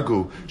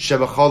Yahargu,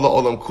 Shebechala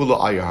Olam Kula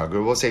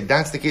Ayahargu. We'll say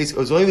that's the case. It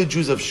was only the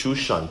Jews of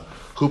Shushan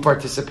who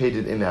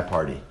participated in that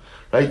party.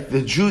 Right?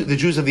 The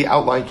Jews of the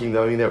outlying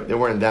kingdom, I mean, there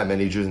weren't that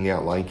many Jews in the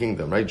outlying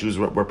kingdom, right? Jews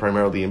were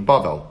primarily in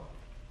Bavel.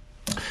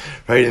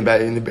 Right, in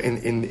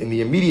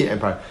the immediate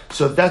empire.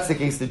 So if that's the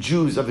case, the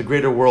Jews of the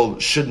greater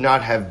world should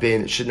not have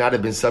been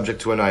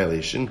subject to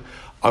annihilation.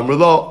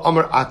 Amrlo,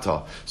 Amr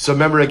Ata. So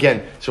remember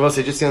again, so I'll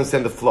say, just to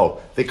understand the flow.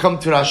 They come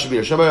to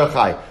Rashbi, Shema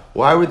Yochai.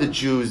 Why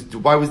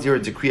was there a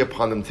decree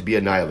upon them to be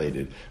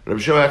annihilated? Rabbi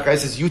Shema Yochai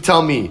says, you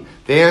tell me.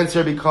 They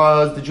answer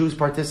because the Jews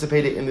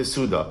participated in the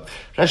Suda.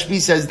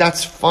 Rashbi says,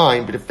 that's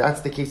fine, but if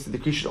that's the case, the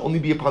decree should only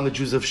be upon the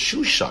Jews of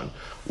Shushan.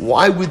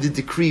 Why would the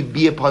decree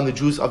be upon the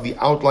Jews of the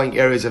outlying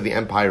areas of the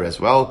empire as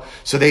well?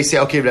 So they say,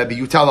 okay, Rabbi,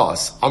 you tell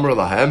us. Amr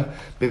lahem,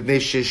 b'vnei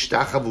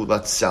sheshtachavu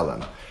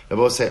latzelem.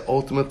 Rabbi will say,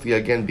 ultimately,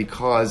 again,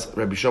 because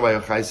Rabbi Shimon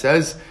Bar Yochai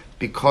says,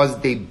 because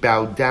they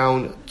bowed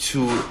down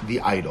to the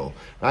idol.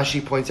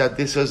 Rashi points out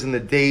this was in the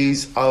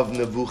days of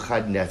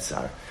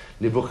Nebuchadnezzar.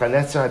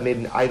 Nebuchadnezzar had made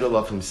an idol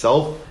of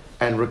himself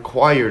and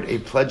required a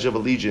pledge of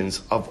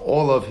allegiance of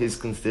all of his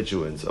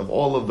constituents, of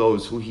all of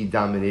those who he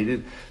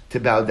dominated,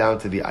 to bow down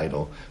to the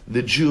idol.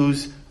 The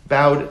Jews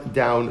bowed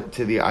down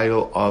to the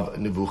idol of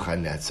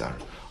Nebuchadnezzar.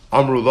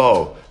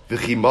 Amrulo. So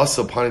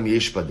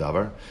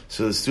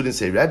the students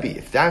say, Rebbe,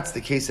 if that's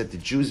the case that the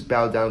Jews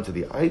bowed down to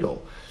the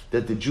idol,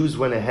 that the Jews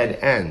went ahead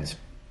and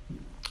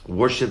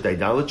worshipped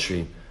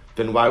idolatry,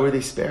 then why were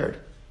they spared?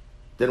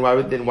 Then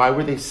why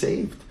were they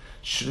saved?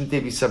 Shouldn't they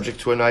be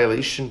subject to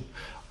annihilation?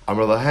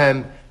 Amar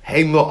lahem,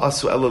 heim lo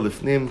asu ela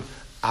lifnim,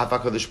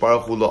 HaKadosh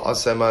Baruch Hu lo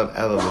asema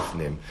ela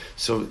lifnim.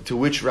 So to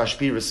which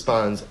Rashbi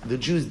responds, the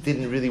Jews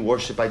didn't really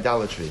worship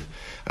idolatry. In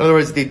other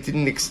words, they did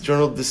an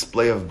external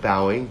display of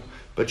bowing,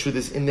 but truth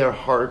is, in their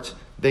heart,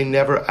 they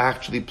never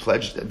actually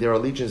pledged their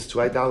allegiance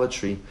to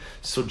idolatry.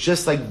 So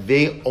just like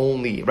they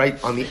only,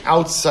 right, on the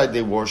outside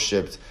they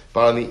worshipped,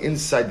 but on the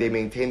inside they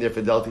maintained their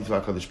fidelity to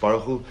HaKadosh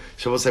Baruch Hu.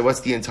 So we'll say, what's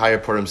the entire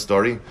Purim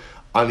story?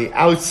 On the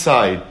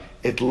outside,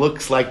 it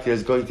looks like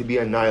there's going to be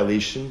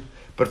annihilation,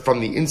 but from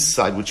the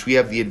inside, which we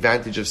have the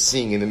advantage of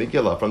seeing in the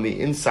Megillah, from the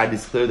inside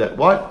it's clear that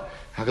what?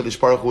 HaKadosh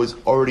Baruch Hu is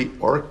already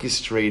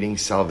orchestrating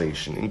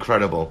salvation.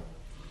 Incredible.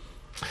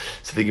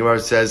 So the Gemara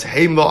says,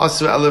 "Heim lo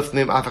asu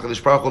elifnim,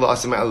 afakadosh baruch hu lo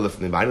asu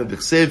elifnim. V'aynu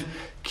b'chsev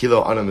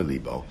kilo ana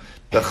melibo."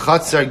 The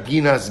chatzar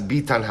ginas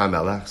bitan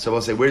hamelach. So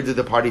we'll say, where did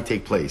the party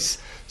take place?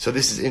 So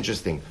this is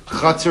interesting.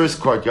 Chatzar is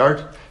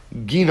courtyard,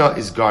 gina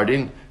is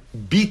garden,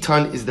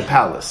 bitan is the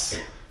palace.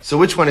 So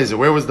which one is it?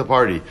 Where was the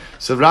party?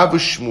 So Rabbi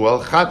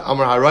Shmuel, Chat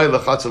Amar Haray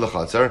lechatzar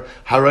lechatzar,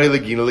 Haray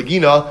legina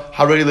legina,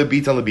 Haray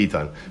lebitan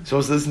lebitan. So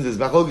let's listen to this.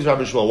 Machlokes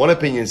Rabbi Shmuel. One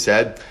opinion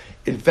said,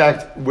 in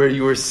fact, where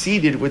you were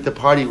seated with the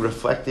party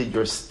reflected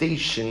your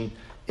station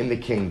in the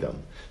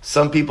kingdom.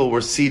 Some people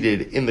were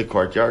seated in the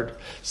courtyard,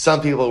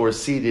 some people were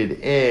seated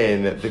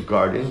in the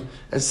garden,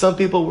 and some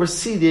people were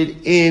seated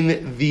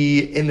in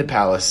the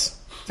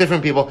palace.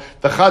 Different people.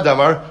 The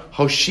Chadamar,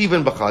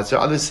 Hoshivan B'chatzar,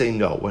 others say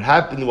no. What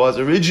happened was,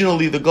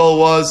 originally the goal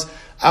was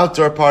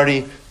outdoor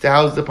party, to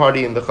house the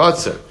party in the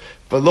Chatzar.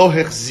 V'lo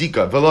hech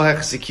zika, v'lo hech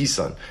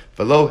zikisan,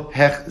 v'lo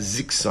hech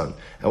ziksan.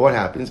 And what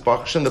happens?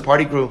 Baruch Hashem, the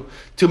party grew.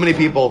 Too many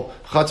people,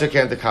 Chatzar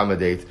can't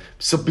accommodate.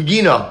 So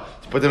begina,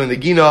 to put them in the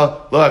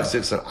gina, lo hech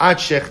ziksan, ad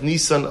shech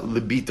nisan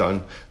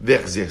lebitan,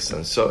 v'ech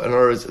ziksan. So in other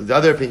words, the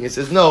other opinion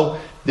says no,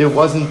 there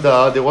wasn't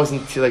like,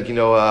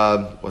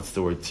 what's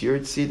the word,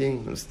 tiered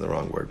seating? That's the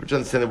wrong word. But you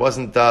understand,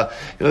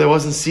 there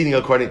wasn't seating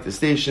according to the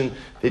station.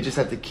 They just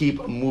had to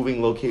keep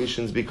moving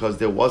locations because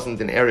there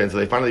wasn't an area. Until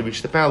they finally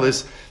reached the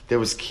palace, that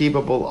was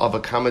capable of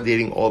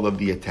accommodating all of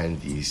the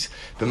attendees.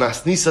 The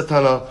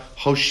Masnisatana,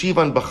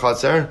 Hoshivan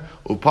B'chazer,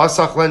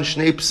 Upasach len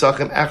shnei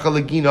psachim, Echa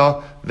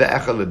legina,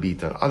 ve'echa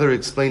lebitan. Other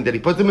explained that he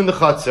put them in the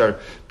Chatzar,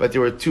 but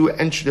there were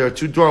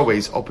two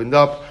doorways opened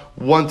up,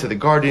 one to the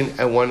garden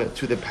and one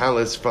to the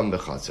palace from the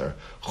Chatzar.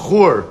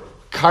 Chur,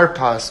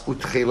 karpas,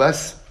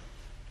 utcheles.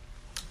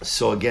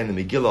 So again,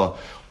 the Megillah,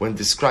 when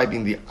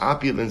describing the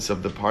opulence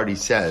of the party,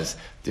 says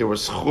there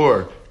was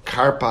chur,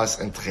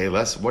 karpas, and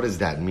tcheles. What does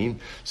that mean?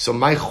 So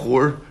my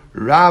chur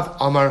Rav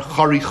Amar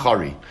Chari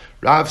Chari.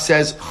 Rav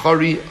says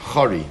Chari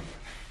Chari.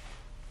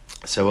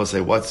 So we'll say,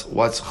 what's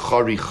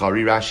Chari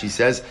Chari? Rashi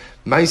says,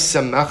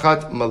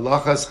 Maisamachat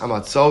Malachas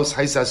Hamatzos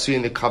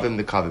Haisasuyin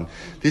Nekavim.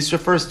 This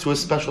refers to a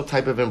special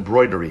type of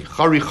embroidery.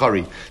 Chari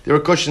Chari. There were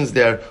cushions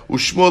there.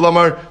 Ushmuel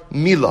Amar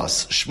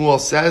Milas.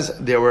 Shmuel says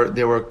there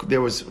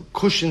was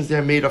cushions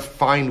there made of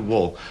fine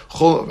wool.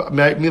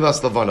 Milas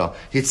Lavana.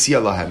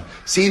 Hitzia Lahem.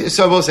 See,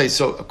 so I will say,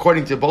 so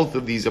according to both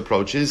of these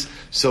approaches,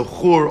 so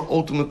Chur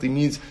ultimately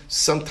means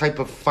some type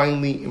of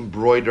finely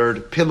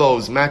embroidered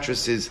pillows,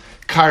 mattresses,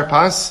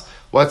 karpas.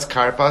 What's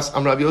karpas?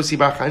 Am Rabbi Yossi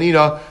Bar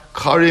Chanina,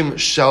 karim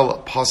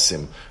shel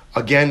pasim.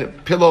 Again,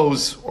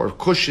 pillows or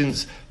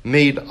cushions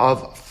made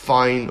of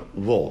fine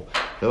wool.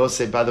 They will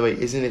say, by the way,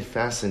 isn't it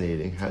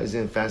fascinating?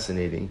 Isn't it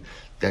fascinating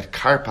that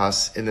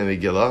karpas in the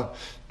Megillah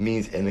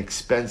means an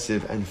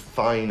expensive and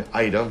fine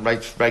item,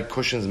 right?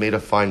 Cushions made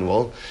of fine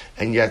wool.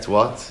 And yet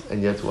what?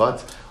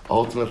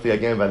 Ultimately,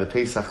 again, by the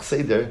Pesach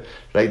Seder,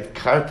 right?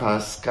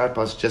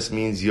 Karpas just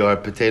means your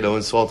potato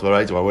and salt,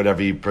 right? Or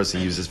whatever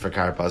person uses for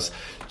karpas.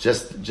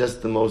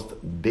 Just the most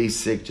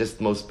basic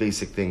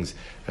things.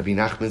 Rabbi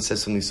Nachman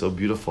says something so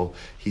beautiful.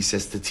 He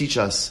says to teach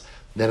us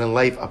that in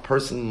life, a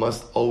person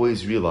must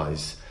always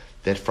realize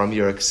that from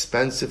your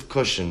expensive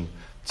cushion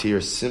to your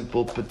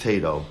simple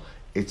potato,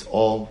 it's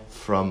all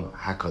from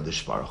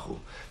HaKadosh Baruch Hu.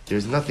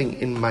 There's nothing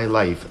in my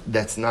life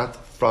that's not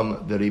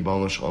from the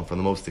Ribono Shel Olam, from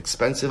the most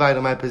expensive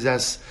item I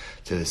possess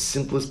to the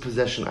simplest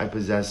possession I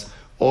possess,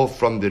 all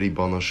from the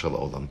Ribono Shel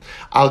Olam.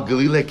 Al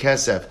Galile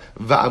Kesef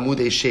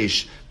va'amudei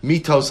sheish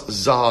mitos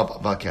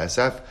zahav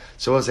va'kesef.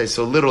 So I'll say,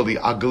 so literally,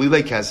 Al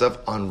Galile Kesef,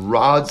 on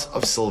rods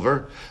of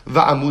silver,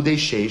 va'amudei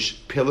sheish,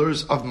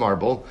 pillars of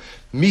marble,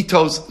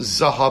 mitos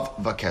zahav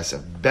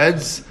va'kesef,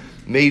 beds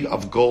made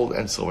of gold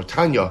and silver.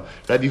 Tanya,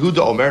 Rabbi Yehuda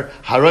Omer,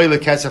 Haroy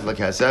lekesef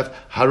lekesef,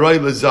 Haroy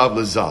lezav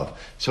lezav.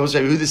 So Rabbi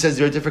Yehuda says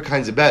there are different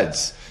kinds of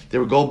beds. There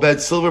were gold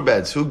beds, silver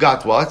beds. Who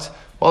got what?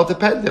 Well, it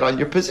depended on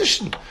your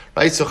position,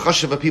 right? So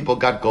chashuva people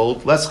got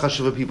gold, less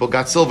chashuva people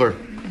got silver.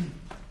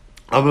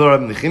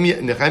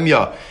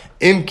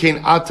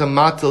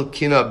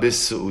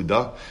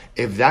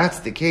 If that's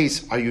the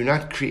case, are you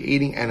not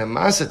creating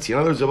animosity? In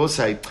other words, I will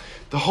say,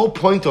 the whole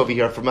point over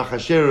here for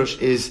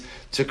Achashverosh is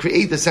to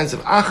create the sense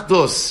of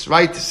achdus,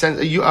 right?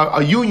 A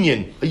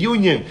union.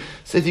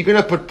 So if you're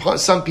going to put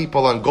some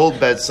people on gold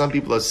beds, some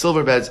people on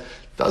silver beds,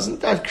 doesn't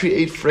that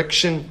create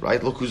friction,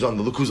 right? Look who's on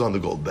the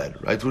gold bed,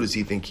 right? Who does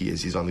he think he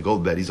is? He's on the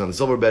gold bed. He's on the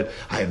silver bed.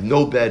 I have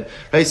no bed,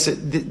 right? So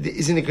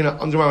isn't it going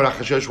to undermine what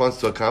Achashverosh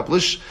wants to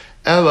accomplish?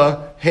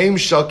 Ella heim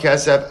shal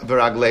kesef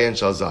v'raglein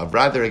shal zav.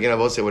 Rather, again, I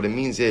will say what it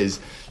means is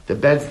the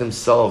beds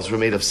themselves were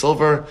made of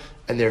silver,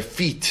 and their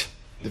feet.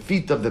 The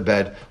feet of the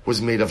bed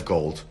was made of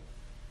gold.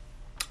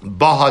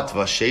 Bahat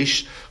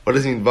vashesh. What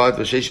does it mean, Bahat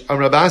vashesh?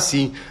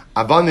 Amrabasi,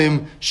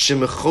 avanim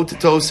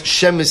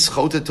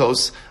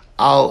shemischotetos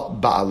al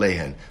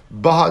ba'alehen.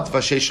 Bahat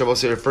vashesh,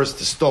 also refers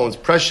to stones,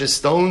 precious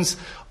stones,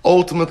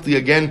 ultimately,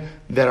 again,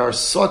 that are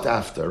sought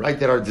after, right?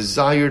 That are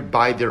desired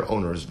by their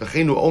owners.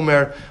 V'cheinu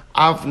omer,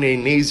 avnei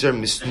nezer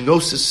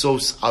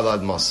misnosesos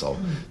alad masal.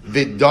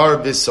 Vidar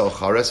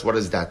v'sochares. What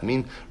does that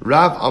mean?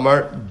 Rav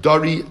Amar,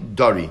 dari.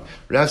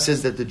 Rav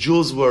says that the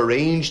jewels were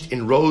arranged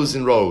in rows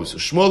and rows.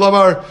 Shmuel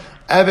Amar,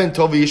 even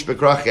toviyish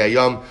bekrachi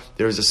ayam.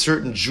 There is a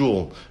certain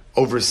jewel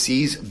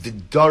overseas,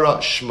 Vidara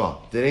Shma.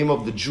 The name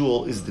of the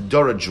jewel is the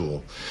Dara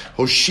jewel.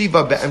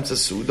 Hoshiva be'emtza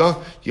suda.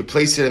 You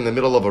place it in the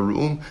middle of a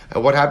room,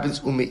 and what happens?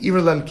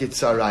 Ume'irlem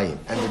kitzarayim.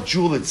 And the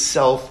jewel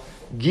itself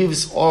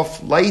gives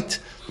off light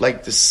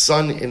like the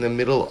sun in the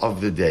middle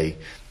of the day.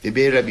 The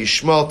Be'er Rabbi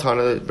Yishmael,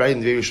 right in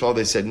the Be'er Yishmael,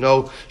 they said,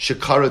 no,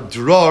 Shekara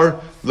Drar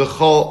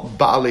L'chol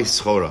Ba'alei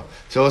Schora.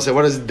 So I'll say,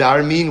 what does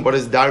Dar mean? What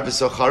does Dar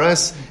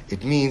V'sochares?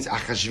 It means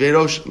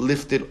Achashverosh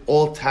lifted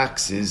all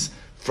taxes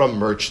from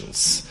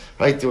merchants.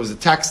 Right? There was a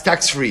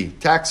tax-free.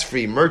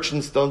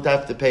 Merchants don't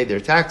have to pay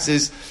their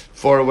taxes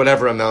for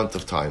whatever amount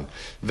of time.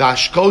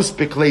 Vashkos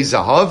Beklei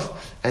Zahav,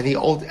 and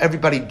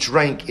everybody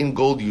drank in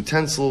gold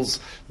utensils.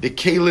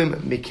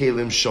 Bekelim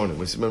Mikelim Shonim,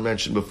 which has been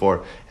mentioned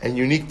before, and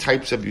unique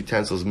types of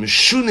utensils.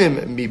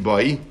 Mishunim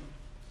Mibai.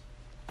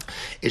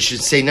 It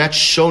should say not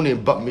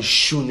Shonim, but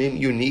Mishunim,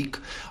 unique.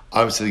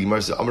 Obviously, the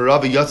Gemara says, Amar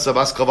Rabbi Yatzav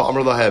Askava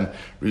Amar Lahem,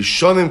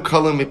 Rishonim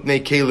Kalim Mipnei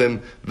Kalim,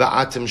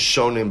 Va'atim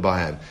Shonim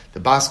Bahem. The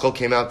Baskal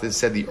came out and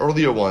said the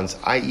earlier ones,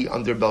 i.e.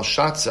 under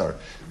Belshazzar,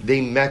 they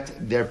met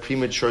their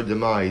premature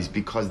demise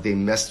because they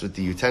messed with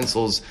the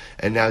utensils,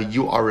 and now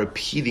you are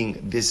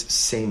repeating this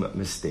same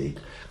mistake.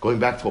 Going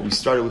back to what we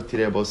started with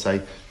today,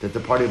 Abosai, that the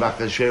party of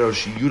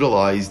Achashverosh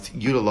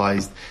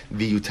utilized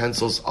the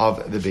utensils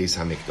of the Beis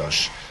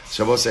HaMikdash.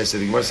 So Abosai said,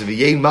 the Gemara said,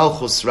 V'yein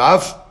Malchus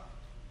Rav,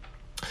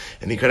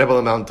 an incredible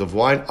amount of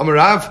wine.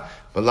 Amarav,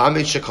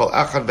 this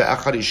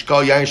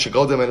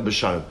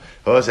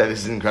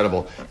is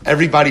incredible.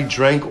 Everybody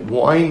drank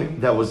wine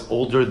that was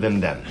older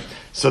than them.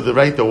 So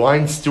the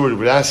wine steward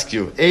would ask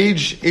you,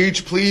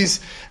 age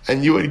please,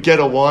 and you would get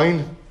a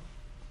wine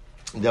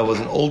that was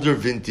an older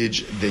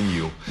vintage than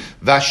you.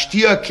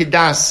 Vashtia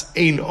kidas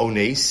ein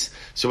ones.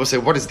 So we'll say,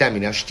 what does that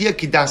mean? Now, shtia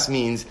kidas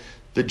means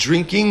the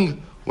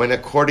drinking, when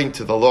according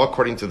to the law,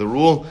 according to the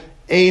rule,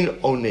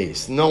 ein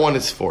ones. No one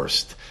is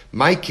forced.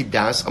 My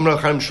kiddas, Amar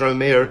Chaim Shlomo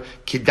Meir,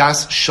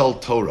 kiddas shel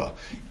Torah.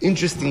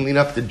 Interestingly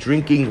enough, the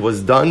drinking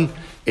was done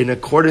in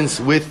accordance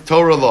with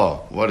Torah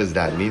law. What does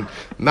that mean?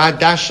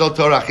 Ma'dash shel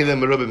Torah achila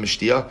merubah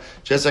mishtia.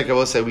 Just like I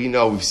will say, we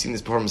know, we've seen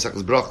this before in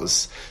Masechtas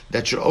Brachos,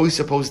 that you're always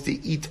supposed to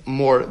eat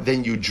more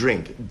than you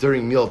drink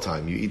during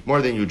mealtime. You eat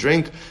more than you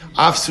drink.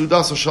 Af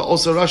sudas shel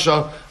also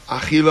rasha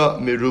achila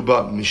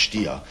merubah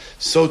mishtia.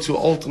 So to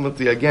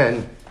ultimately,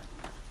 again,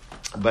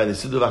 by the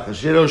Suda of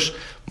Achashverosh,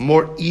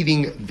 more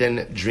eating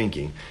than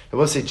drinking. I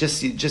will say,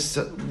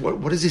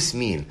 what does this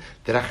mean?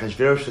 That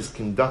Achashverosh is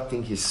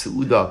conducting his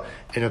Suda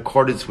in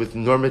accordance with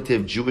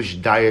normative Jewish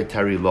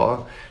dietary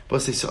law.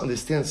 But say, so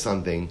understand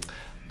something.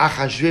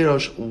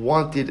 Achashverosh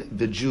wanted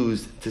the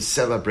Jews to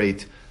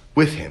celebrate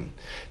with him.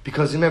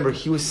 Because remember,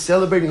 he was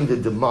celebrating the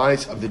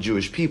demise of the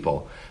Jewish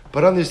people.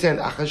 But understand,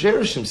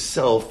 Achashverosh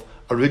himself,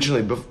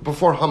 originally,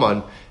 before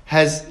Haman,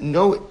 has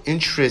no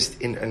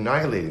interest in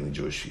annihilating the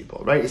Jewish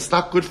people, right? It's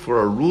not good for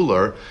a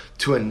ruler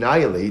to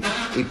annihilate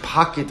a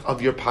pocket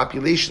of your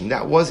population.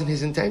 That wasn't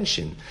his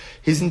intention.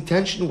 His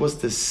intention was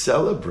to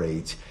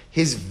celebrate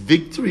his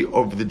victory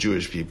over the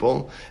Jewish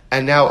people,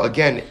 and now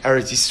again,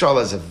 Eretz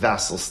Yisrael as a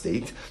vassal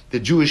state, the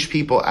Jewish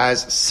people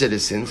as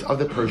citizens of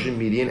the Persian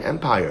Median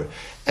Empire.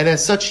 And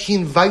as such, he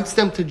invites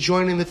them to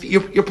join in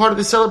you're part of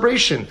the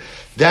celebration.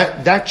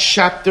 That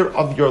chapter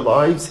of your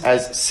lives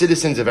as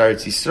citizens of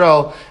Eretz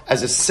Yisrael,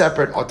 as a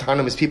separate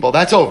autonomous people,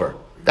 that's over.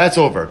 That's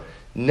over.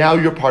 Now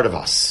you're part of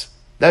us.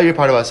 Now you're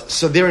part of us.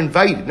 So they're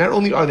invited. Not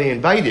only are they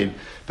invited,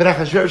 but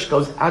Achashverosh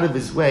goes out of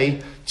his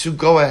way to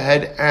go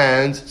ahead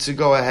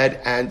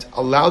and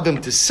allow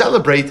them to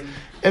celebrate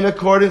in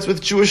accordance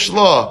with Jewish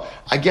law.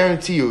 I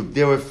guarantee you,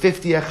 there were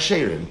 50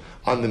 echsherim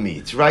on the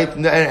meat, right?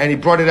 And he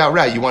brought it out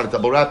right. You want a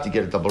double wrap, you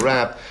get a double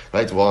wrap,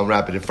 right? We'll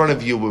unwrap it in front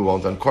of you. We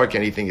won't uncork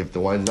anything if the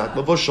wine's not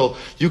mavushal.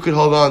 You could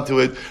hold on to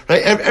it,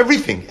 right?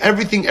 Everything.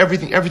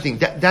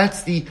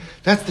 That's the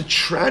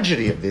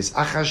tragedy of this.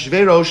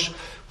 Achashverosh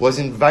was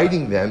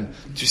inviting them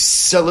to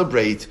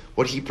celebrate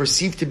what he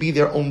perceived to be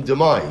their own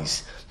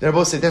demise. They're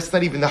both saying that's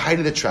not even the height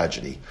of the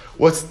tragedy.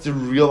 What's the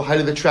real height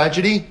of the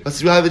tragedy? What's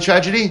the real height of the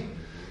tragedy?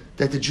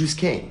 That the Jews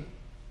came.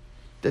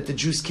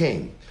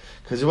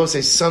 Because they both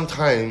say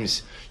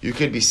sometimes you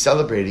could be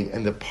celebrating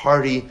and the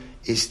party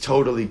is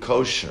totally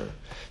kosher,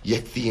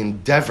 yet the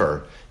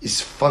endeavor is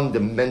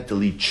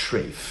fundamentally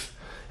treif.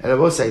 And I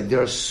will say,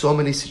 there are so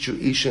many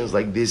situations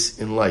like this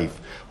in life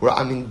where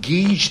I'm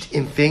engaged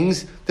in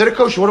things that are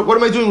kosher. What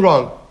am I doing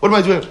wrong? What am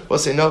I doing? We'll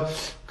say, no,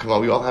 come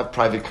on, we all have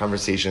private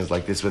conversations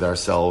like this with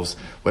ourselves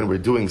when we're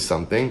doing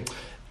something.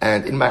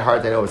 And in my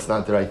heart, I know it's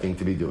not the right thing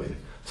to be doing.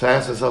 So I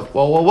ask myself,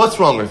 well, what's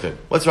wrong with it?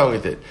 What's wrong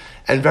with it?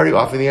 And very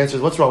often the answer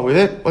is, what's wrong with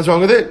it? What's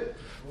wrong with it?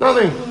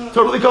 Nothing.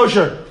 Totally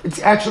kosher. It's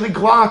actually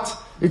glot.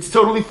 It's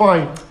totally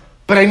fine.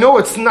 But I know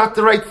it's not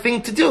the right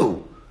thing to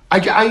do.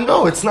 I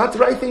know it's not the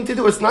right thing to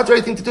do. It's not the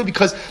right thing to do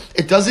because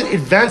it doesn't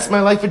advance my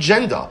life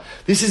agenda.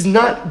 This is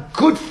not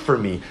good for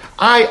me.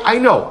 I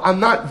know I'm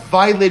not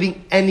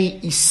violating any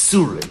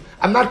isurim.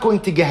 I'm not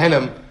going to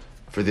Gehenna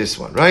for this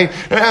one, right?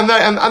 I'm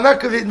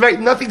not right.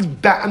 Nothing's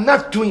bad. I'm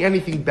not doing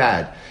anything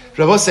bad.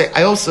 But I will say,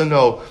 I also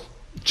know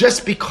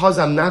just because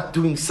I'm not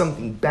doing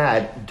something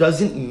bad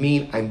doesn't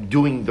mean I'm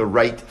doing the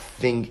right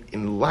thing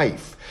in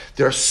life.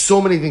 There are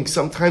so many things.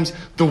 Sometimes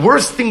the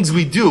worst things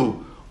we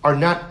do are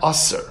not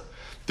usser.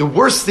 The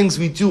worst things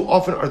we do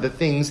often are the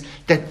things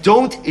that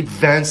don't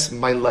advance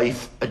my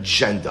life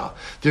agenda.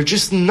 They're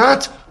just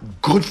not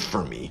good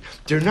for me.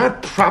 They're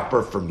not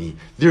proper for me.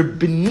 They're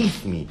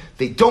beneath me.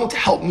 They don't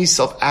help me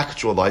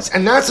self-actualize.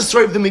 And that's the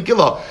story of the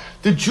Megillah.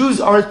 The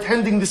Jews are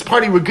attending this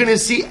party. We're going to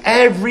see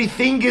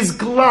everything is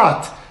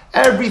glot.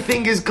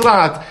 Everything is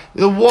glot.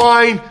 The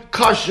wine,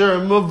 kosher,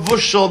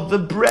 mavushal, the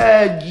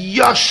bread,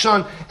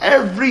 yashan.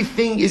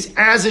 Everything is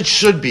as it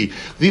should be.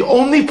 The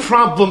only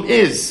problem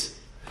is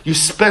you're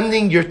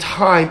spending your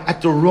time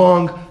at the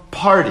wrong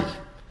party.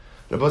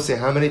 Rabbi say,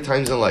 how many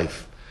times in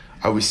life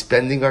are we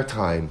spending our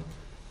time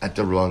at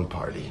the wrong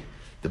party?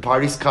 The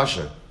party's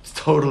kosher. It's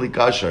totally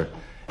kosher.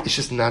 It's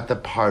just not the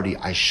party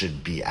I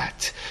should be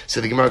at.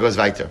 So the Gemara goes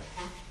weiter.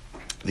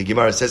 The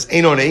Gemara says,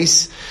 Ein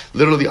oneis,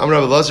 literally, Amar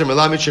Rav Elazar,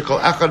 Melamid shekol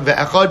echad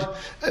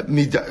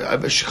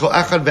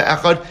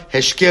ve'echad,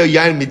 heshkeo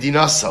yain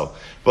midinaso.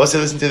 But also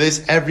listen to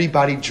this,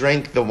 everybody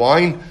drank the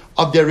wine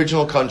of the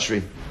original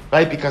country.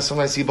 Right? Because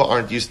sometimes people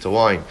aren't used to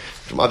wine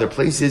from other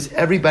places.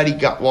 Everybody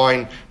got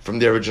wine from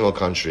the original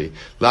country.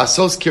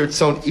 Lasos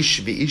kirtzon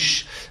ish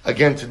v'ish.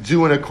 Again, to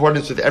do in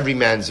accordance with every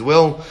man's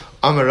will.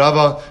 Amar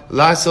Rava,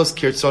 Lasos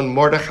kirtzon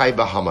Mordechai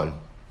v'Haman.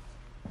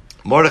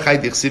 Mordechai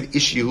dichsiv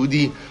ish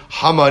Yehudi,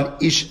 Haman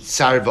ish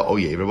tsar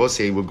v'oyev. Rabbi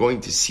say, we're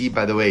going to see,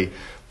 by the way,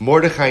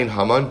 Mordechai and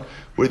Haman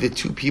were the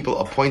two people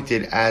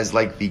appointed as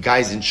like the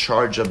guys in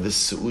charge of the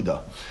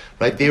Seudah.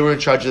 Right? They were in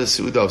charge of the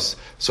Seudos.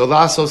 So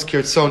Lasos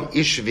Kirtzon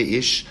Ish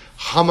V'ish,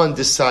 Haman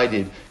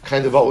decided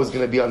kind of what was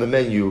going to be on the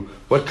menu,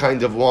 what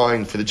kind of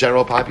wine for the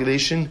general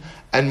population,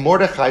 and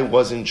Mordechai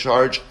was in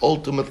charge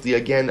ultimately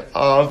again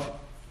of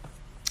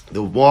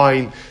the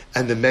wine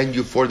and the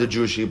menu for the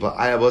Jewish people.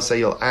 I will say,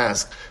 you'll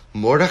ask,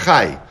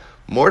 Mordechai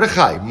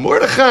HaTzadik,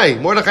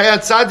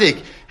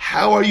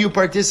 how are you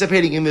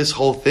participating in this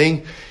whole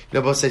thing? I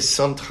will say,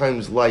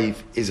 sometimes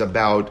life is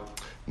about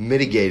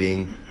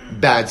mitigating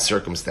bad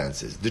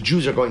circumstances. The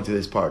Jews are going to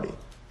this party.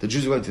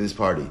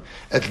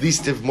 At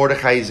least if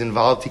Mordechai is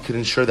involved, he could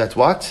ensure that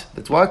what?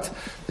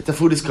 That the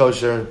food is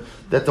kosher,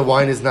 that the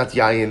wine is not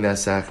yayin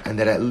nesach, and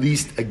that at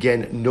least,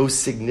 again, no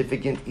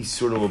significant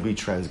isurim will be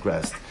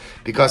transgressed.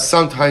 Because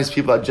sometimes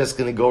people are just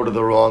going to go to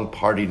the wrong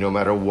party no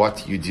matter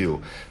what you do.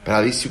 But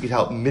at least you could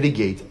help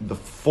mitigate the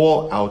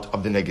fallout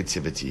of the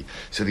negativity.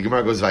 So the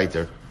Gemara goes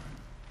weiter.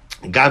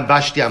 Gam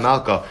Vashti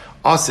Amalka,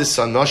 Asis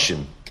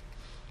Anoshim.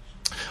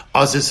 The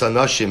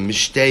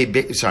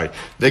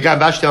guy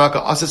Vashti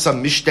Amalka Asasa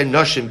Mishte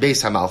Noshim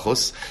Beis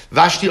Hamalchus.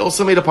 Vashti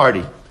also made a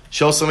party.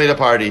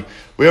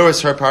 Where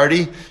was her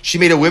party? She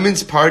made a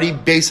women's party,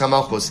 Beis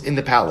Hamalchus, in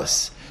the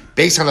palace.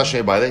 Beis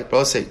Hanoshim, by the way. But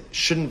I'll say,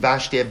 shouldn't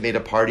Vashti have made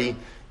a party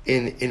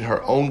in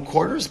her own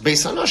quarters?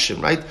 Beis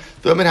Hanoshim, right?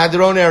 The women had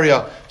their own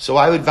area. So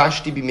why would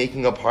Vashti be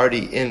making a party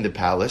in the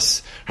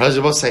palace? Her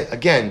husband will say,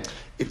 again,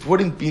 it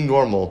wouldn't be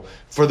normal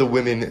for the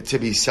women to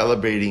be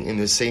celebrating in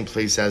the same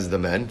place as the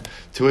men.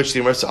 To which the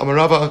Gemara says,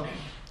 Amarava,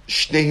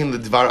 Shnehim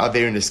L'dvar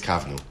Averin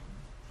Iskavnu.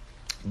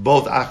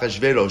 Both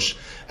Achashverosh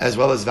as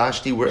well as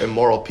Vashti were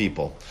immoral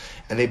people.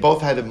 And they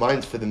both had in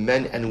mind for the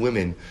men and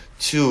women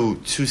to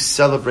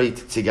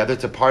celebrate together,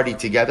 to party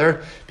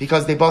together,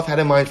 because they both had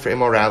in mind for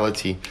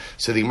immorality.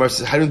 So the Gemara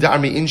says, Harun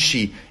da'armi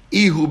inshi,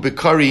 ihu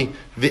bekari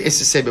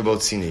v'isase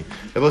bebotzini.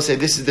 They both say,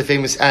 this is the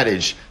famous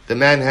adage, the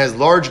man has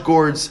large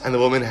gourds and the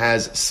woman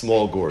has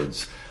small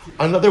gourds.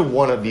 Another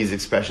one of these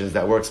expressions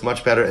that works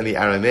much better in the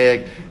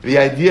Aramaic, the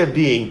idea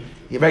being,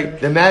 right,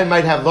 the man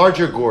might have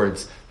larger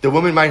gourds, the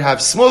woman might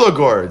have smaller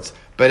gourds,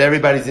 but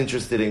everybody's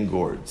interested in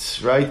gourds,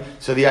 right?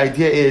 So the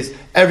idea is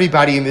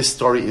everybody in this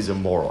story is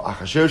immoral.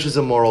 Achashverosh is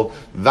immoral,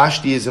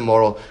 Vashti is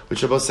immoral,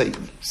 which I will say,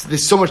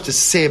 there's so much to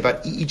say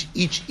about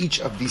each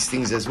of these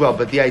things as well.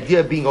 But the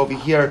idea being over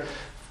here,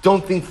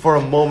 don't think for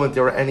a moment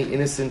there were any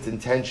innocent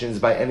intentions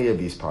by any of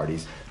these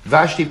parties.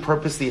 Vashti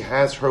purposely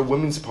has her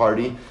women's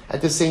party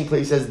at the same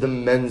place as the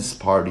men's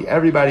party.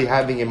 Everybody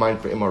having in mind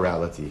for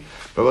immorality.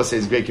 But we'll say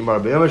it's great. It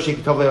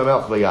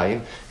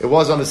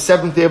was on the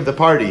seventh day of the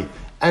party.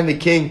 And the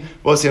king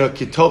was,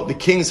 the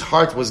king's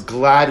heart was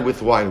glad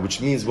with wine,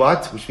 which means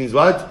what?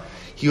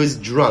 He was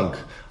drunk.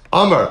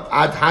 Amar,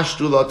 ad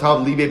hashtu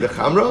latav libe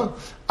bechamra?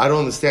 I don't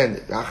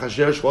understand.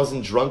 Achashverosh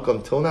wasn't drunk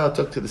until now. It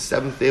took to the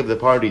seventh day of the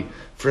party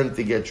for him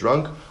to get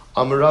drunk.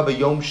 Amar Rabba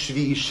Yom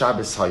Shvi'i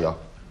Shabbos Haya.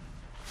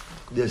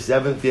 The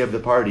seventh day of the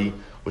party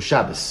was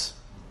Shabbos.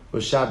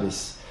 And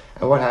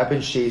what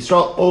happened?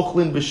 She'Yisrael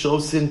ochlin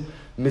b'shosin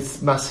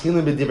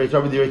maschilin b'divrei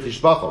Torah b'divrei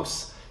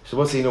tishbachos. So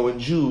what's when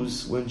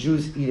Jews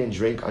eat and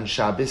drink on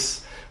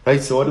Shabbos,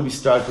 right? So what do we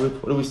start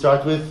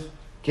with?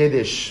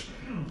 Kiddush.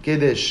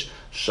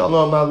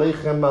 Shalom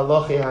aleichem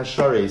malachi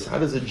hasharis. How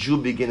does a Jew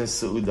begin a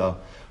Seudah?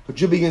 A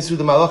Jew begins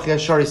Seudah malachi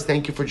hasharis.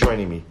 Thank you for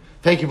joining me.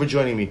 A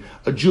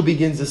Jew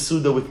begins a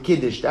Seudah with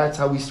Kiddush. That's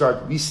how we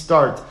start. We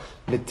start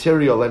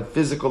material and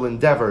physical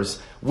endeavors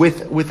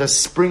with a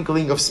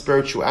sprinkling of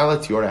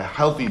spirituality or a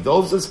healthy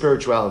dose of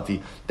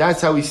spirituality.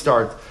 That's how we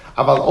start.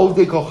 Aval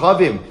ovdei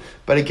kochavim.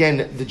 But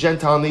again, the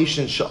Gentile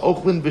nations,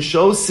 she'ochlin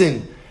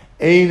b'shosin,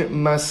 ein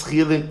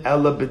maschilin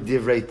ela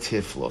b'divrei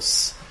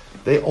tiflos.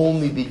 They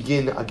only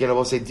begin, again I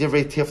will say,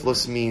 divrei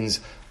tiflos means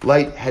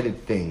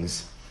light-headed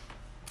things,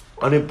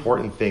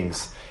 unimportant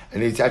things.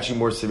 And it's actually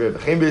more severe.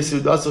 We'll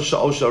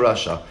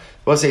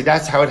say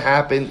that's how it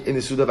happened in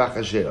the Seudah of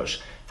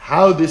Achashverosh.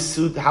 How did the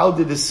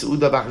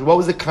Seudah of Achashverosh, what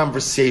was the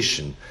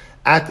conversation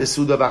at the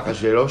Seudah of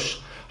Achashverosh?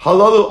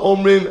 Halalu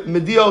omrim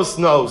medios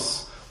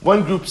nos.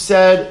 One group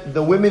said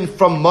the women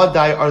from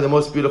Madai are the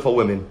most beautiful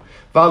women.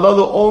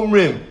 V'alalu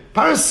omrim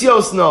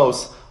parsios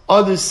nos.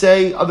 Other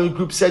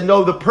groups said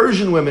no, the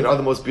Persian women are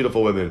the most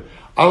beautiful women.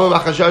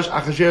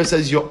 Achashverosh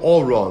says you're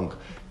all wrong.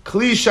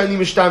 Kli shani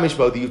mishtamish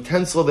bo, the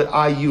utensil that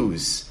I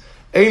use.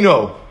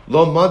 Eino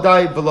lo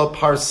Madai v'lo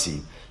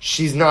Parsi.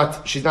 She's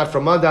not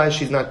from Madai.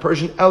 She's not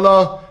Persian.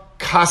 Ella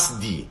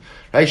kasdi.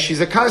 Right? She's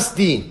a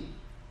kasdi.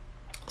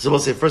 So we'll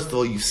say first of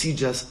all, you see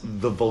just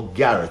the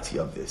vulgarity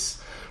of this.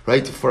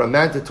 Right? For a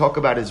man to talk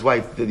about his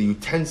wife, the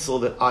utensil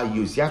that I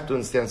use. You have to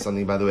understand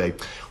something, by the way.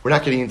 We're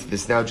not getting into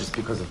this now just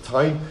because of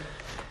time.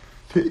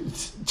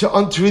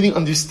 To really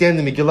understand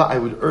the Megillah, I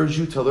would urge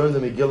you to learn the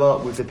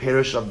Megillah with the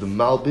parish of the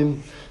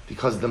Malbim,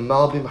 because the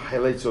Malbim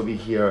highlights over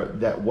here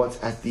that what's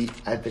at the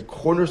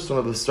cornerstone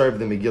of the story of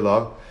the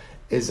Megillah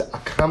is a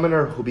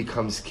commoner who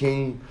becomes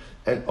king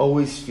and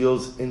always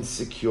feels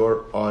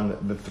insecure on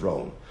the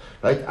throne.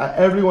 Right?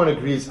 Everyone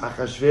agrees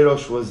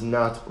Achashverosh was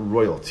not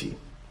royalty.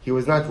 He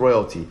was not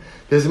royalty.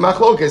 There's a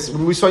machlokas.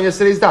 We saw in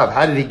yesterday's daf.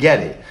 How did he get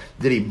it?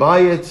 Did he buy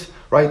it?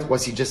 Right?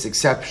 Was he just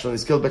exceptionally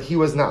skilled? But he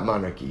was not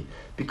monarchy.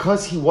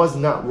 Because he was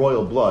not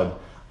royal blood,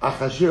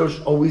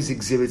 Achashverosh always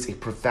exhibits a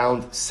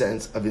profound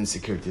sense of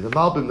insecurity. The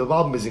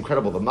Malbim is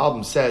incredible. The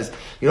Malbim says,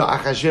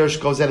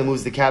 Achashverosh goes out and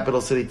moves the capital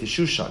city to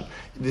Shushan.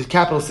 The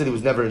capital city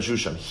was never in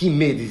Shushan. He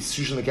made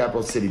Shushan the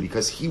capital city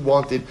because he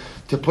wanted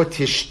to put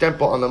his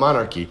stempel on the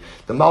monarchy.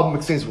 The Malbim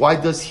explains, why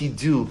does he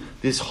do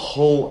this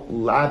whole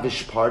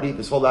lavish party?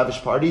 So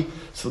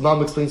the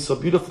Malbim explains so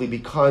beautifully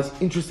because,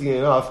 interestingly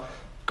enough,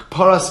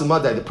 Paras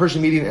Umadai, the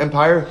Persian Median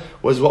Empire,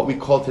 was what we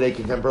call today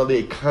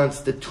contemporarily a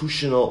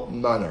constitutional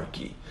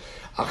monarchy.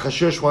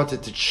 Achashverosh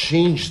wanted to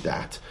change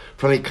that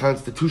from a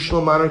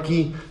constitutional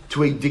monarchy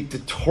to a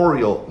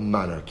dictatorial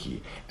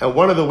monarchy. And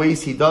one of the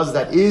ways he does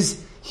that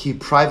is he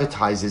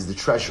privatizes the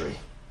treasury.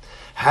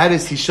 How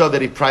does he show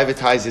that he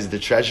privatizes the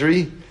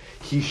treasury?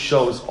 He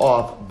shows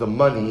off the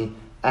money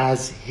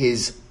as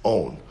his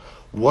own.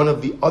 One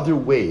of the other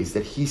ways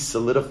that he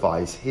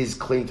solidifies his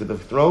claim to the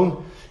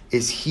throne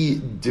is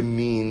he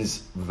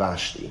demeans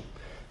Vashti.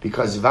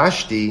 Because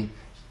Vashti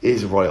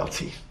is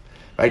royalty.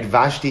 Right?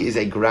 Vashti is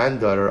a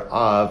granddaughter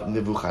of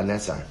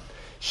Nebuchadnezzar.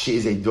 She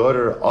is a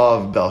daughter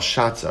of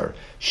Belshazzar.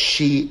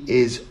 She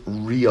is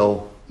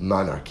real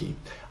monarchy.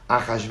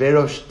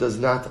 Achashverosh does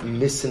not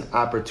miss an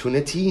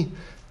opportunity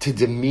to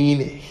demean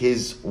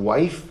his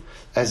wife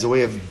as a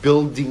way of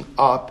building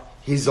up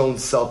his own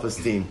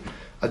self-esteem.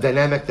 A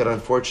dynamic that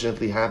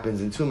unfortunately happens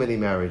in too many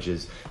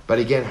marriages, but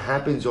again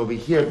happens over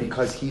here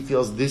because he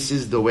feels this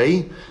is the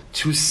way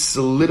to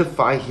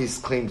solidify his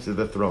claim to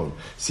the throne.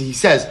 See, he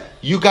says,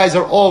 you guys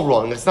are all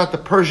wrong. It's not the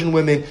Persian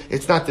women,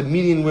 it's not the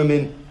Median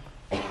women,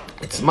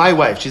 it's my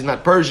wife. She's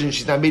not Persian,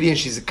 she's not Median,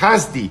 she's a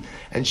Kasdi,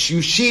 and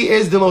she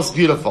is the most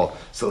beautiful.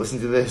 So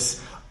listen to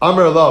this.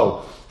 Amr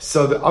Lo.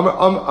 So the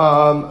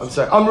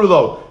Amr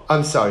Lo.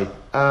 I'm sorry.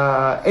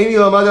 Amy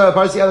Lo Mada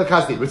Parsi Ela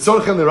Kasdi.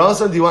 Ritzorchem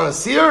Lirosa, do you want to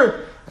see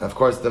her? And of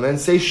course, the men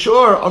say,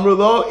 sure,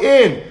 Amrulo,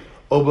 in.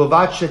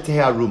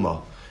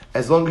 Obavacha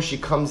as long as she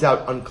comes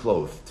out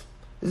unclothed.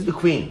 This is the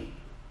queen.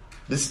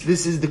 This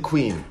is the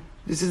queen.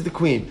 This is the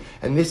queen.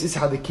 And this is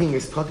how the king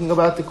is talking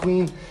about the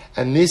queen.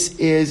 And this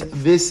is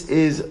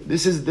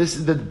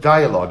the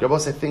dialogue. Rabbi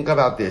said, think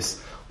about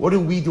this. What do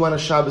we do on a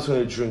Shabbos when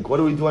we drink? What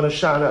do we do on a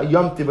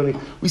Yom Tov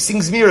when we sing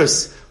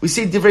Zmiris? We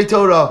say Divrei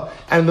Torah.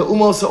 And the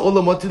Umos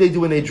HaOlam, what do they do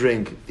when they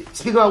drink?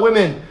 Speak about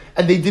women.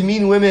 And they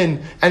demean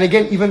women. And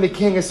again, even the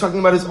king is talking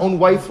about his own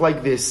wife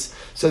like this.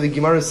 So the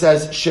Gemara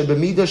says,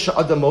 Shebemida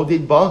sha'ada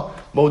moded ba,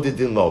 moded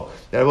din lo.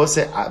 Now I will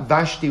say,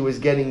 Vashti was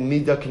getting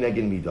midah keneged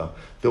midah.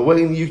 The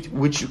way in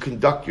which you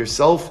conduct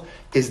yourself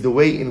is the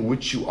way in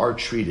which you are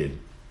treated.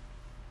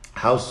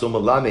 How so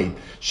malamed?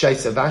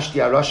 Shaisa Vashti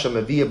arasha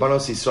mevia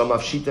banos Yisrael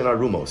mafshitan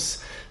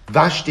arumos.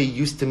 Vashti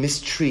used to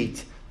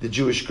mistreat the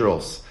Jewish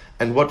girls.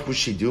 And what would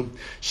she do?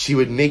 She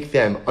would make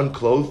them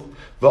unclothed.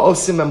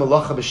 Va'osim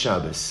malacha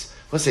b'Shabbos.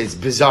 Let's say it's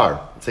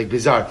bizarre. It's like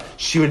bizarre.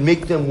 She would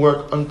make them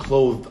work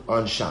unclothed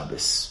on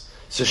Shabbos.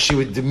 So she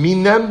would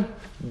demean them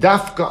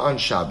dafka on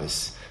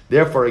Shabbos.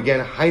 Therefore,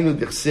 again, Hainu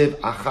dichsiv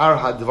achar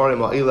hadvarim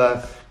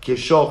ha'ila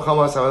kisho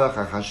chamas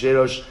hamelach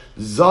Achashverosh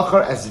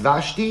zachar es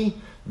Vashti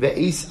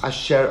ve'is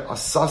asher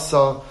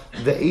asasa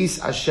ve'is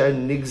asher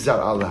nigzar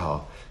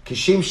aleha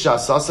kishim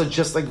shasasa,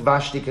 just like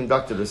Vashti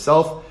conducted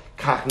herself.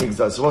 Kach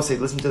nigzar. So we'll say,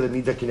 listen to the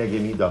midah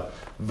kineged midah.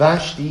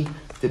 Vashti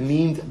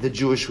demeaned the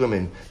Jewish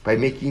women by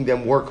making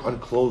them work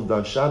unclothed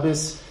on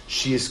Shabbos.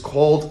 She is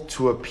called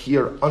to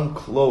appear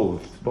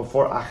unclothed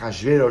before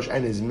Achashverosh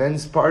and his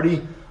men's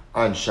party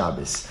on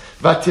Shabbos.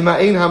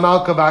 Vatima'ein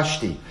hamalka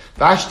Vashti.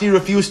 Vashti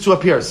refused to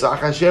appear, so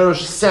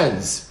Achashverosh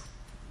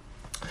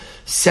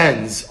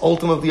sends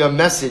ultimately a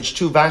message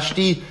to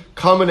Vashti,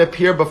 come and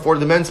appear before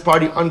the men's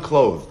party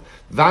unclothed.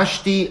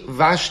 Vashti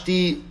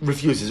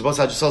refuses. Well,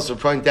 I just also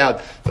point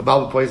out, the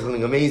Bible points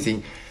something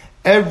amazing.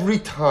 Every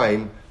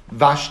time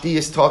Vashti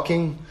is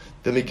talking,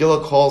 the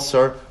Megillah calls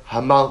her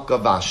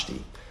Hamalka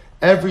Vashti.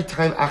 Every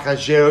time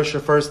Achashverosh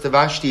refers to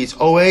Vashti, it's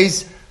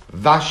always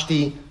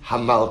Vashti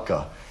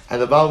Hamalka.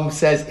 And the Bible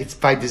says it's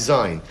by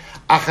design.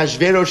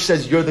 Achashverosh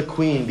says, you're the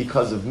queen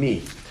because of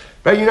me.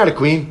 Right? You're not a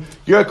queen.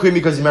 You're a queen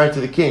because you're married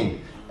to the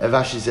king. And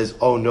Vashti says,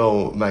 oh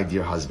no, my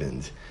dear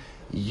husband.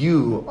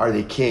 You are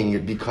the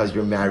king because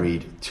you're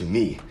married to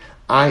me.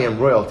 I am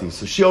royalty.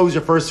 So she always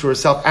refers to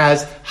herself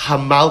as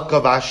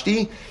Hamalka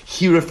Vashti.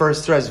 He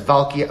refers to her as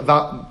Vashti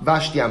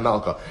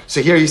Hamalka.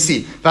 So here you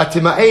see,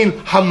 Vatima'ein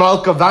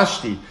Hamalka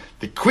Vashti.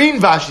 The queen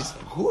Vashti.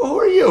 Who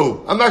are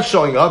you? I'm not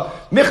showing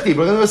up. Michti,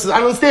 but I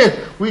don't understand.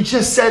 We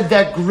just said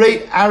that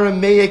great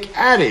Aramaic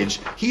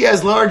adage. He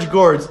has large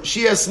gourds.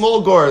 She has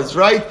small gourds,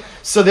 right?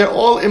 So they're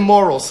all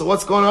immoral. So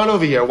what's going on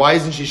over here? Why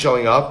isn't she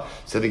showing up?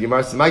 So the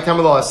Gemara says, "My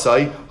tamalo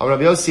asai,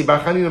 Rabbi Yossi bar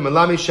Chanina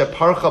melami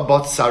sheparcha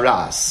bot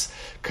saras."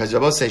 Because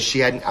Rabbi says she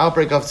had an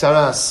outbreak of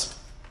saras.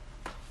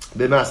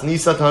 B'mas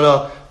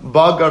nisatana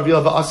ba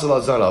Gabriel va'asal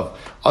azanav.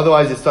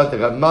 Otherwise, it's thought that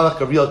Malach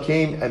Gabriel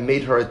came and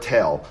made her a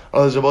tail.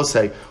 Others will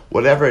say,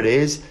 whatever it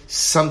is,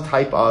 some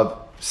type of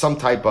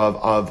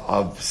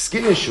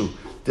skin issue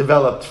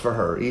developed for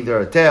her, either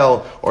a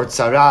tail or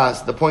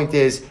tsaras. The point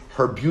is,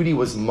 her beauty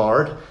was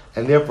marred,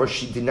 and therefore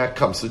she did not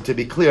come. So to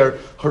be clear,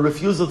 her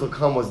refusal to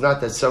come was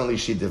not that suddenly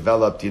she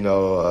developed,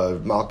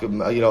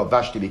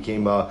 Vashti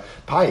became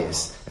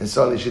pious, and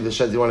suddenly she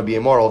didn't want to be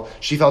immoral.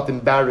 She felt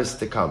embarrassed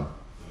to come.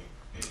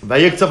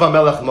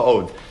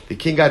 The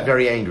king got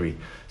very angry.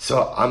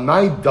 So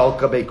Amai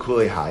Dalka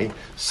Bekulehai.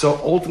 So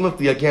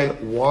ultimately, again,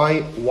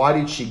 why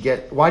did he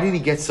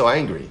get so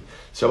angry?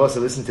 So I will say,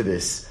 listen to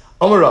this.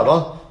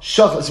 Amarava,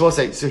 Shach. So we'll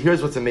say, so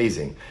here's what's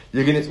amazing.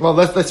 Let's read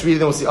it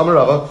and we'll see.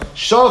 Amarava,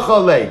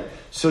 Shachale.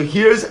 So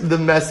here's the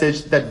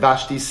message that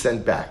Vashti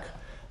sent back.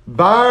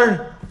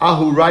 Bar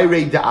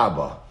Ahuraire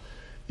Da'aba.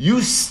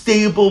 You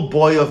stable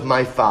boy of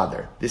my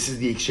father. This is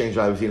the exchange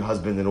right between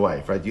husband and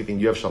wife, right? You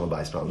think you have shalom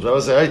bayis problems. I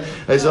will say,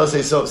 right? So I'll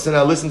say, so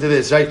now listen to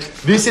this, right?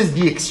 This is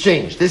the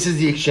exchange.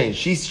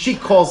 She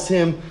calls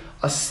him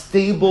a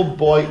stable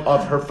boy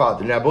of her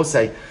father. Now, both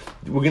say,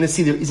 we're going to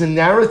see there is a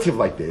narrative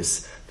like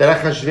this,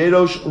 that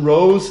Achashverosh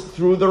rose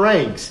through the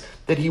ranks,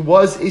 that he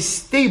was a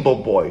stable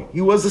boy.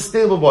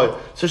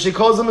 So she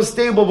calls him a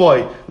stable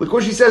boy. Look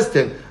what she says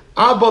to him.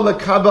 Abba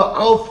lakaba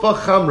alfa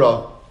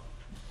chamra,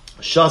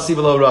 shasi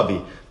v'lo rabbi.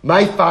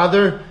 My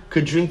father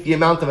could drink the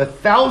amount of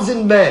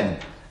 1,000 men,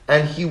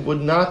 and he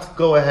would not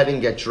go ahead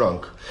and get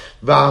drunk.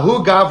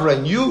 Vahu gavra,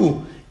 and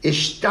you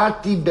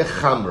ishtati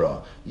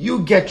bechamra.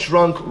 You get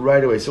drunk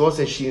right away. So we'll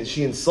say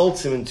she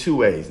insults him in two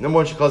ways. Number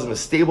one, she calls him a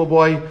stable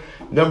boy.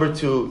 Number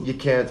two, you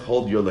can't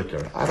hold your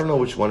liquor. I don't know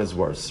which one is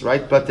worse,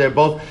 right? But they're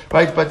both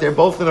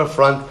an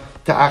affront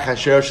to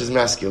Achashverosh's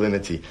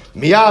masculinity.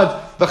 Miyad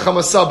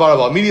v'chamasa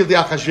barava. Immediately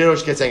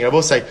Achashverosh gets angry. I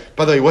will say,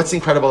 by the way, what's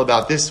incredible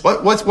about this?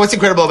 What's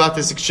incredible about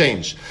this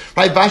exchange?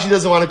 Right? Vashti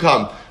doesn't want to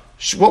come.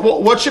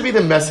 What should be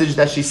the message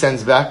that she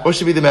sends back? What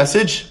should be the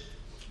message?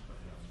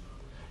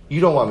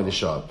 You don't want me to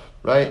show up,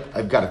 right?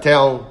 I've got a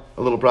tail,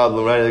 a little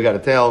problem, right? I've got a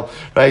tail,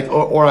 right?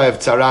 Or I have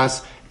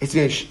tzaras.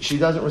 She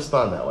doesn't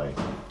respond that way.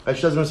 Right?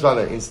 She doesn't respond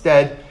that way.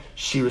 Instead,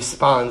 she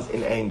responds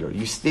in anger.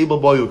 You stable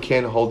boy who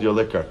can't hold your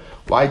liquor.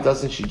 Why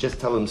doesn't she just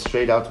tell him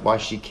straight out why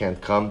she can't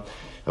come?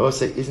 I will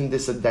say, isn't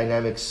this a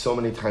dynamic so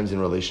many times in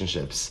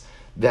relationships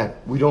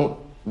that we don't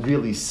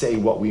really say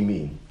what we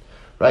mean,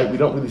 right? We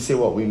don't really say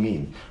what we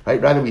mean, right?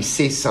 Rather we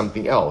say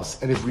something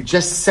else. And if we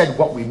just said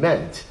what we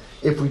meant,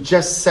 if we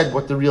just said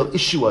what the real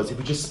issue was, if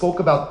we just spoke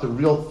about the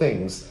real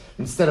things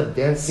instead of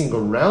dancing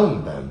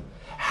around them,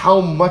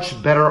 how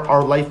much better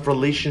our life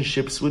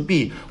relationships would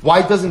be.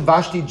 Why doesn't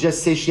Vashti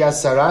just say she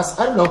has saras?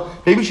 I don't know.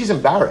 Maybe she's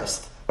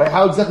embarrassed. Right?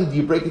 How exactly do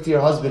you break it to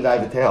your husband, I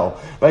have a tail?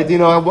 Right?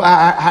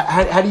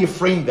 How do you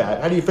frame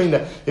that?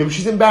 If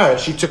she's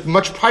embarrassed, she took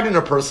much pride in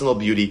her personal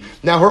beauty.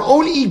 Now her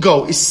own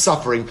ego is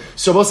suffering.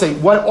 So we'll say,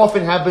 what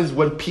often happens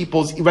when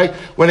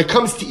when it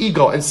comes to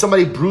ego and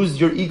somebody bruised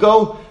your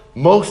ego,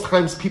 most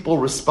times people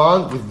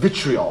respond with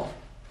vitriol.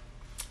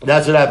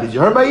 That's what happens. You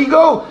hurt my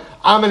ego?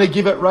 I'm going to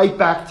give it right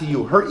back to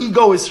you. Her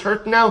ego is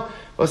hurt now.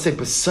 I'll say,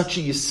 but such a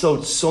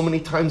yesod, so many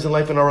times in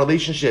life in our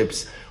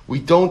relationships, we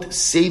don't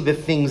say the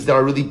things that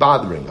are really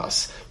bothering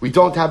us. We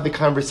don't have the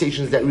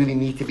conversations that really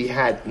need to be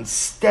had.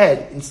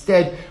 Instead,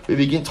 we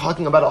begin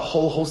talking about a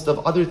whole host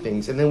of other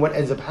things. And then what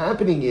ends up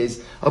happening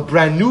is a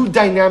brand new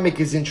dynamic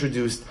is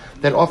introduced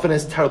that often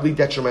has terribly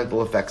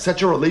detrimental effects.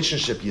 Such a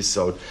relationship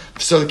yesod.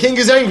 So the king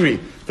is angry.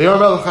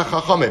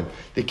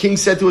 The king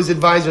said to his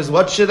advisors,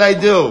 what should I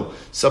do?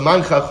 So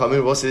man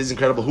chachamim, we'll say this is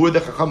incredible. Who are the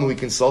chachamim he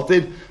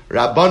consulted?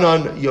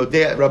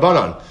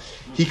 Rabbanan.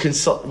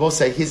 We'll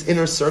say his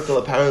inner circle,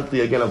 apparently,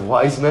 again, of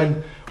wise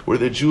men, were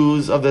the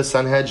Jews of the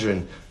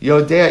Sanhedrin.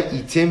 Yodea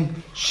itim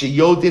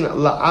sheyodin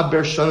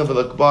la'aber shana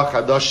v'lakba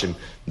chadashim.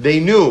 They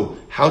knew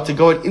how to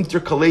go and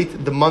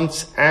intercalate the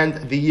months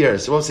and the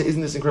years. So we'll say,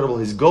 isn't this incredible?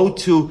 His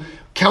go-to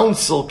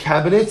council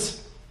cabinet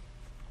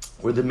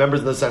were the members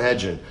of the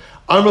Sanhedrin.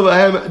 Amr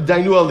lahem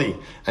dainu ali.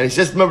 And he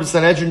says to the members of the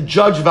Sanhedrin,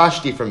 judge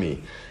Vashti for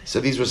me. So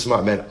these were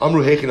smart men.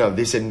 Amru Heichinav,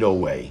 they said, no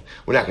way.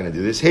 We're not going to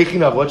do this.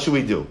 Heichinav, what should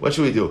we do?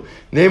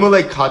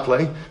 Neimolei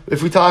katle.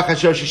 If we tell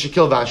Achashverosh she should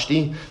kill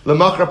Vashti,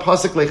 lemakra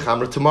pasik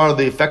lechamra, tomorrow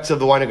the effects of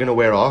the wine are going to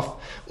wear off.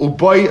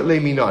 Uboy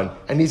leminan.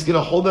 And he's going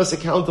to hold us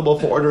accountable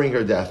for ordering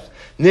her death.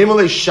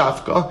 Neimolei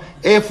shafka.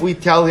 If we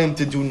tell him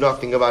to do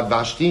nothing about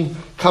Vashti,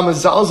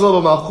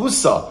 kamazalzal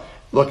b'malchusa.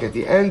 Look, at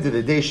the end of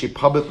the day, she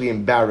publicly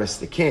embarrassed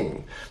the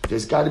king.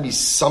 There's got to be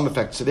some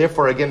effect. So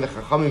therefore, again, the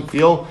Chachamim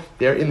feel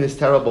they're in this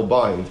terrible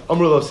bind.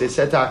 Amrulos, they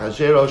said to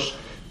Achashverosh,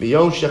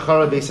 Miyon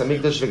shechara beis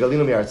hamikdash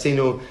v'galinu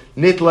mi'artzenu,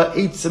 nitla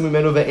eitzah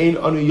mimenu ve'ein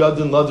anu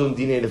yadun ladun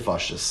dinei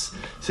nefashis.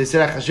 So they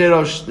said,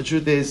 Achashverosh, the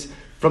truth is,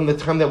 from the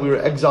time that we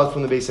were exiled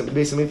from the Beis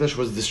Hamikdash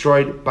was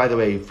destroyed, by the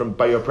way,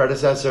 by your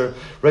predecessor,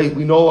 right?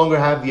 We no longer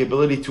have the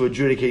ability to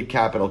adjudicate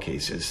capital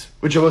cases.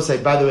 Which I will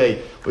say, by the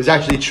way, was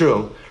actually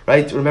true,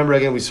 right? Remember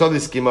again, we saw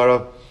this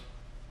Gemara,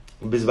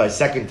 this is by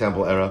Second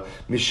Temple era,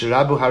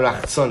 Mishrabu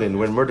Harachtsonin,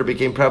 when murder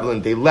became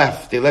prevalent, they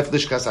left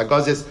Lishkas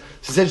Agazis.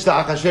 So said to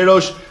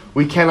Achashverosh,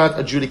 we cannot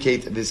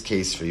adjudicate this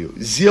case for you.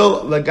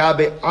 Zil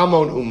Lagabe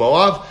Ammon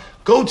uMoav,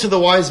 go to the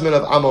wise men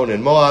of Ammon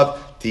and Moab,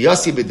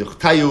 Tiyasi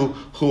b'duchtayu,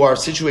 who are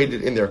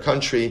situated in their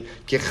country,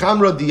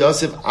 kechamra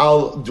diyasif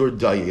al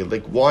durdaye,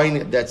 like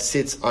wine that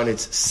sits on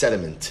its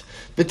sediment.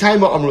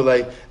 V'taima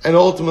amrulei, and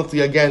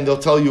ultimately again they'll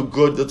tell you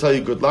good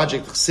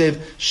logic.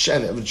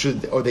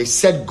 Or they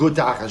said good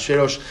to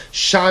Achashverosh.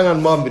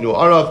 Shanan mam binu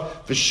arav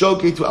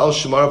v'shokei to al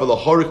shemar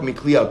v'lahorik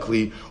mikli al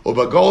kli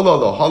ubagola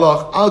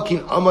lohalach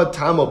alkin amad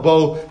tama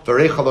bo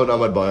v'rechalon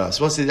amad bayas.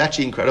 So it's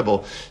actually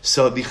incredible.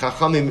 So the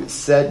Chachamim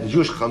said, the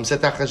Jewish Chacham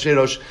said to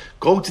Achashverosh,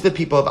 go to the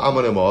people of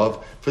Ammon and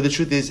Moab, for the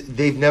truth is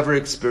they've never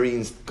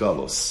experienced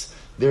galus.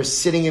 They're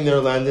sitting in their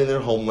land, in their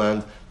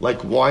homeland,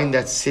 like wine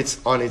that sits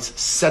on its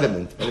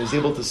sediment and is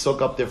able to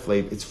soak up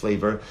its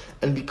flavor.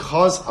 And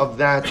because of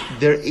that,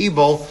 they're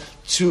able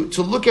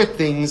to look at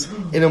things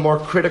in a more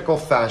critical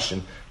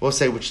fashion. We'll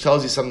say, which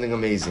tells you something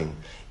amazing.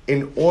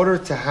 In order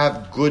to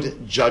have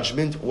good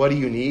judgment, what do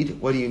you need?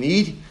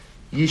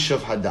 Yishav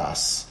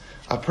Hadas.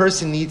 A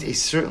person needs a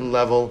certain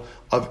level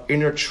of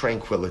inner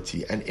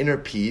tranquility and inner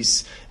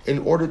peace in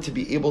order to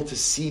be able to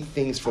see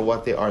things for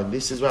what they are.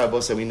 This is why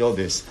Abba said we know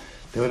this.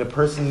 That when a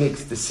person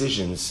makes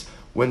decisions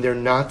when they're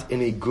not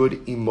in a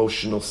good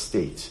emotional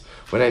state,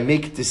 when I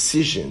make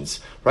decisions,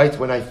 right,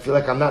 when I feel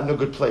like I'm not in a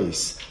good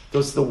place,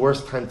 those are the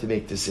worst time to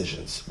make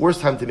decisions.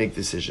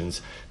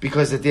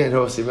 Because at the end,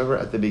 remember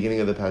at the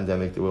beginning of the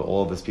pandemic, there were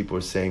all of us, people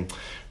were saying,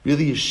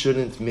 really you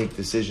shouldn't make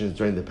decisions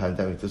during the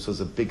pandemic. This was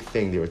a big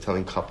thing. They were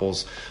telling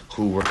couples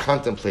who were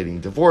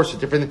contemplating divorce or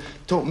different things,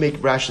 don't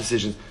make rash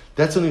decisions.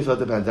 That's when we thought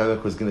the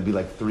pandemic was going to be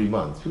like 3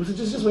 months. People said,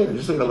 just wait a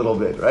little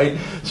bit, right?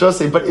 So I'll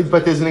say,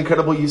 but there's an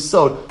incredible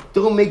yisod.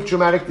 Don't make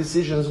dramatic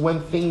decisions when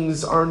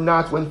things don't.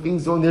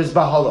 There's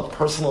bahala,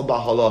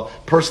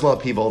 personal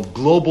upheaval,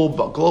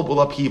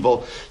 global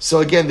upheaval.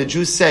 So again, the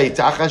Jews say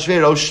to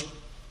Achashverosh,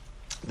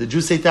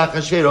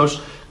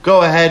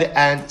 go ahead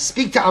and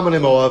speak to Ammon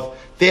and Moab.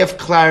 They have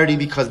clarity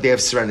because they have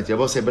serenity. I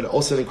will say, but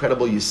also an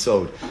incredible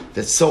yisod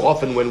that so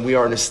often when we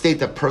are in a state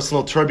of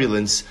personal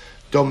turbulence,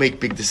 don't make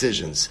big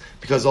decisions.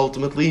 Because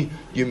ultimately,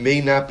 you may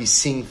not be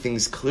seeing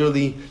things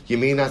clearly, you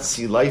may not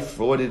see life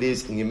for what it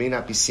is, and you may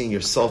not be seeing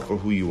yourself for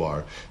who you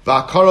are.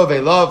 V'akarav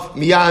elav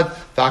miyad,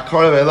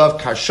 v'akarav elav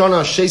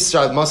karshana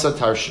sheisra masa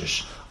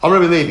tarshish. Amr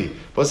Levi.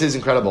 Pasuk is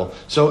incredible.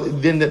 So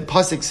then the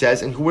pasuk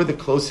says, and who were the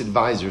close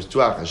advisors to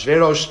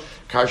Achashverosh?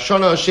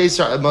 Karshana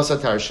sheisra masa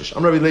tarshish.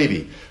 Amr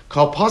Levi.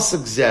 Kal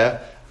pasuk zeh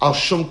al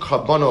shum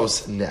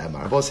karbanos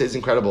ne'emar. Pasuk is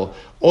incredible.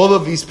 All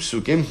of these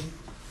psukim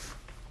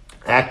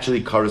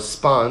actually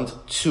correspond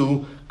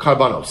to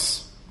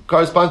karbanos.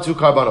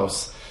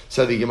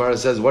 So the Gemara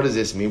says, what does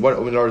this mean? What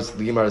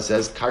the Gemara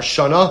says?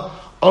 Karshana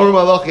Amr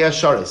Malachi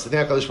Asharis. The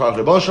HaKadosh Baruch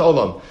Hu Rebon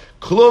Shalom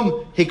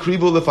Klum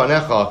hikrivu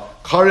lefanecha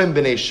karim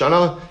b'nei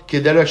shana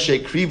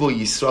kederech shekrivu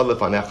Yisrael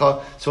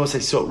lefanecha.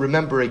 So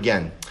remember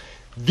again,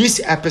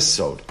 this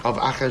episode of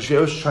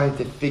Achashverosh trying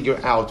to figure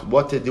out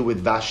what to do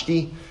with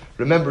Vashti.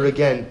 Remember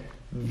again,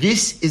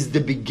 this is the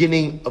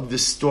beginning of the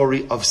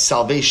story of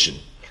salvation.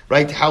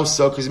 Right? How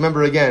so? Because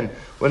remember again,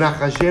 when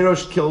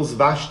Achashverosh kills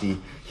Vashti,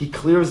 he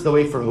clears the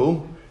way for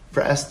who?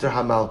 For Esther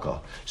Hamalka.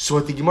 So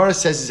what the Gemara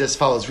says is as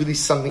follows, really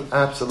something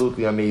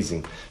absolutely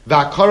amazing.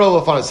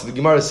 V'akaro lefana. So the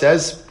Gemara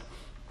says,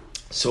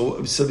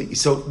 so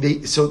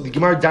the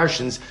Gemara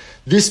darshans,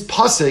 this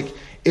pasuk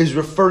is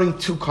referring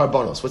to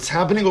karbanos. What's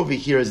happening over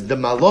here is the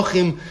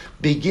Malachim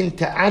begin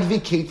to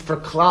advocate for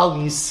Klal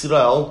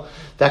Yisrael,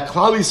 that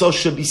Klal Yisrael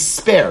should be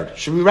spared.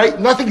 Should be right?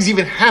 Nothing's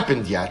even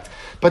happened yet.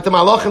 But the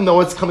Malachim know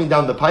what's coming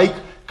down the pike.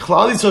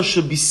 Klal Yisrael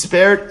should be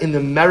spared in the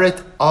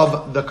merit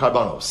of the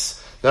karbanos.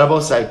 Now, I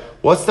will say,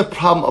 what's the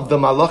problem of the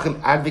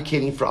Malachim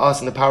advocating for us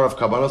in the power of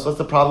karbanos? What's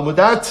the problem with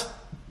that?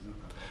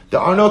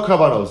 There are no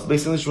karbanos. The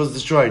Beis Hamikdash was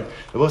destroyed.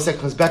 The Beis Hamikdash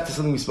comes back to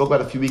something we spoke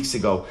about a few weeks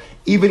ago.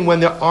 Even when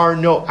there are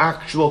no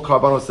actual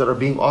karbanos that are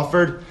being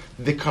offered,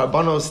 the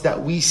karbanos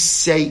that we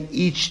say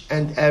each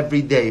and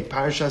every day,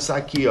 Parshas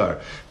Akiyar,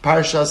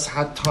 Parshas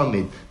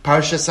Hatamid,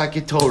 Parshas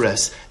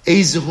Akitores,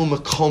 Ezehu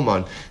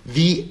Mekoman,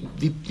 the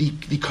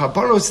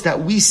karbanos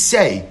that we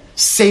say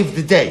save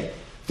the day.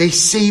 They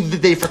save the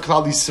day for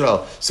Klal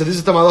Yisrael. So this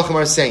is what the Malachim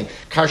are saying.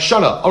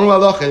 Karshana, Amr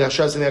Malachim,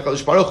 Hashem Zenei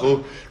HaKadosh Baruch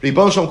Hu,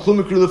 Ribon Shem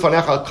Klum Mikru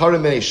Lefanecha,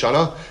 Karim B'nei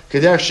Shana,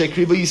 Kederech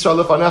Shekriva Yisrael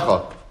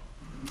Lefanecha.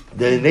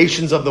 The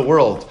nations of the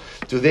world,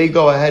 do they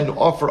go ahead and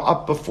offer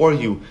up before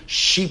you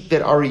sheep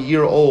that are a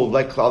year old,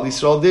 like Klal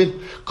Yisrael did?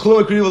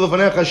 Klum Mikru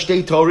Lefanecha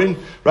Shtei Torin,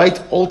 right?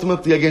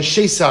 Ultimately against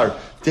Shesar.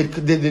 Did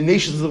the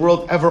nations of the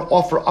world ever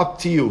offer up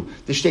to you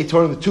the Shtei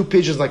Torim, the two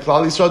pigeons like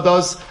Klal Yisrael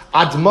does?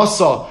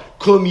 Admasa.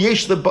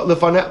 Nations of the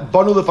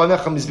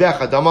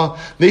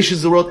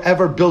world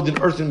ever build an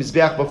earthen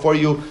mizbeach before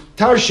you?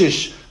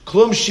 Tarshish.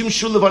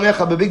 Nations of the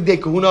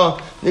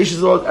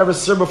world ever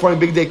serve before you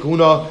big day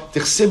kahuna?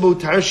 Tichsibu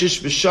Tarshish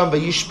v'sham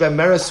v'yishbe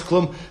meres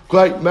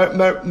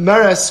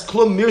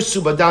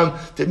mirsu badam.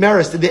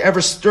 Did they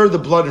ever stir the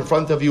blood in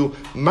front of you?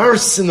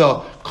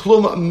 Marsina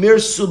klum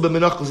mirsu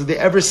b'menachos. Did they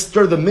ever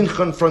stir the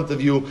mincha in front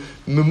of you?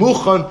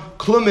 Memuchan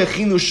klum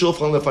echinu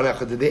shulchan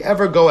lefanecha. Did they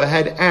ever go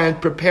ahead and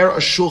prepare a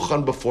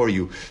shulchan before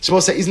you? So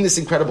we'll say, isn't this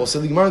incredible?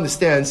 So the Gemara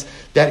understands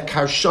that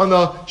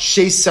Karshana,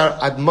 Shesar,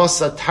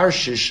 Admasa,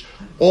 Tarshish,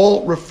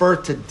 all refer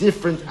to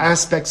different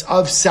aspects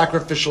of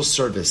sacrificial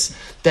service.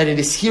 That it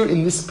is here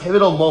in this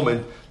pivotal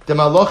moment, the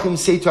Malachim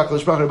say to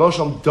HaKadosh Baruch Hu, Rebbe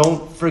Shalom,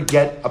 don't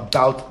forget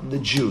about the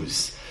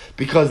Jews.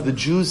 Because the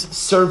Jews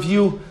serve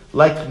you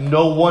like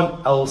no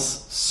one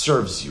else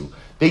serves you.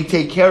 They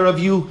take care of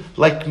you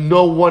like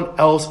no one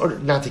else, or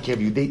not take care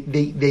of you.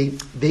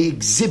 They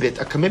exhibit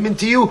a commitment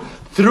to you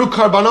through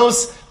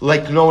karbanos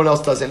like no one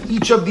else does. And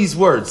each of these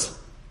words,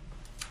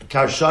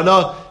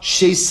 Karshana,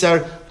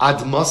 Sheser,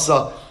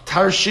 Admasa,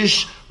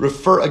 Tarshish,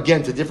 refer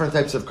again to different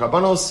types of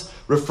karbanos,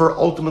 refer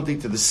ultimately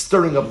to the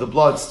stirring of the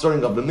blood,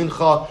 stirring of the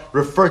mincha,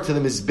 refer to the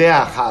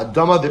Mizbeach,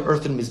 Ha'adama, the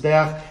earthen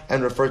Mizbeach,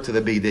 and refer to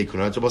the Beidei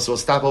Kunat. So we'll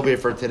stop over here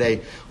for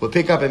today. We'll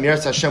pick up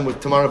Emiras Hashem with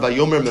tomorrow,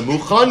 Vayomer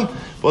Memuchan.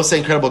 We'll say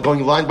incredible,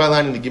 going line by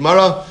line in the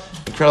Gemara.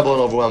 Incredible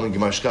and overwhelming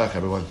Gemara. Shkach,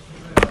 everyone.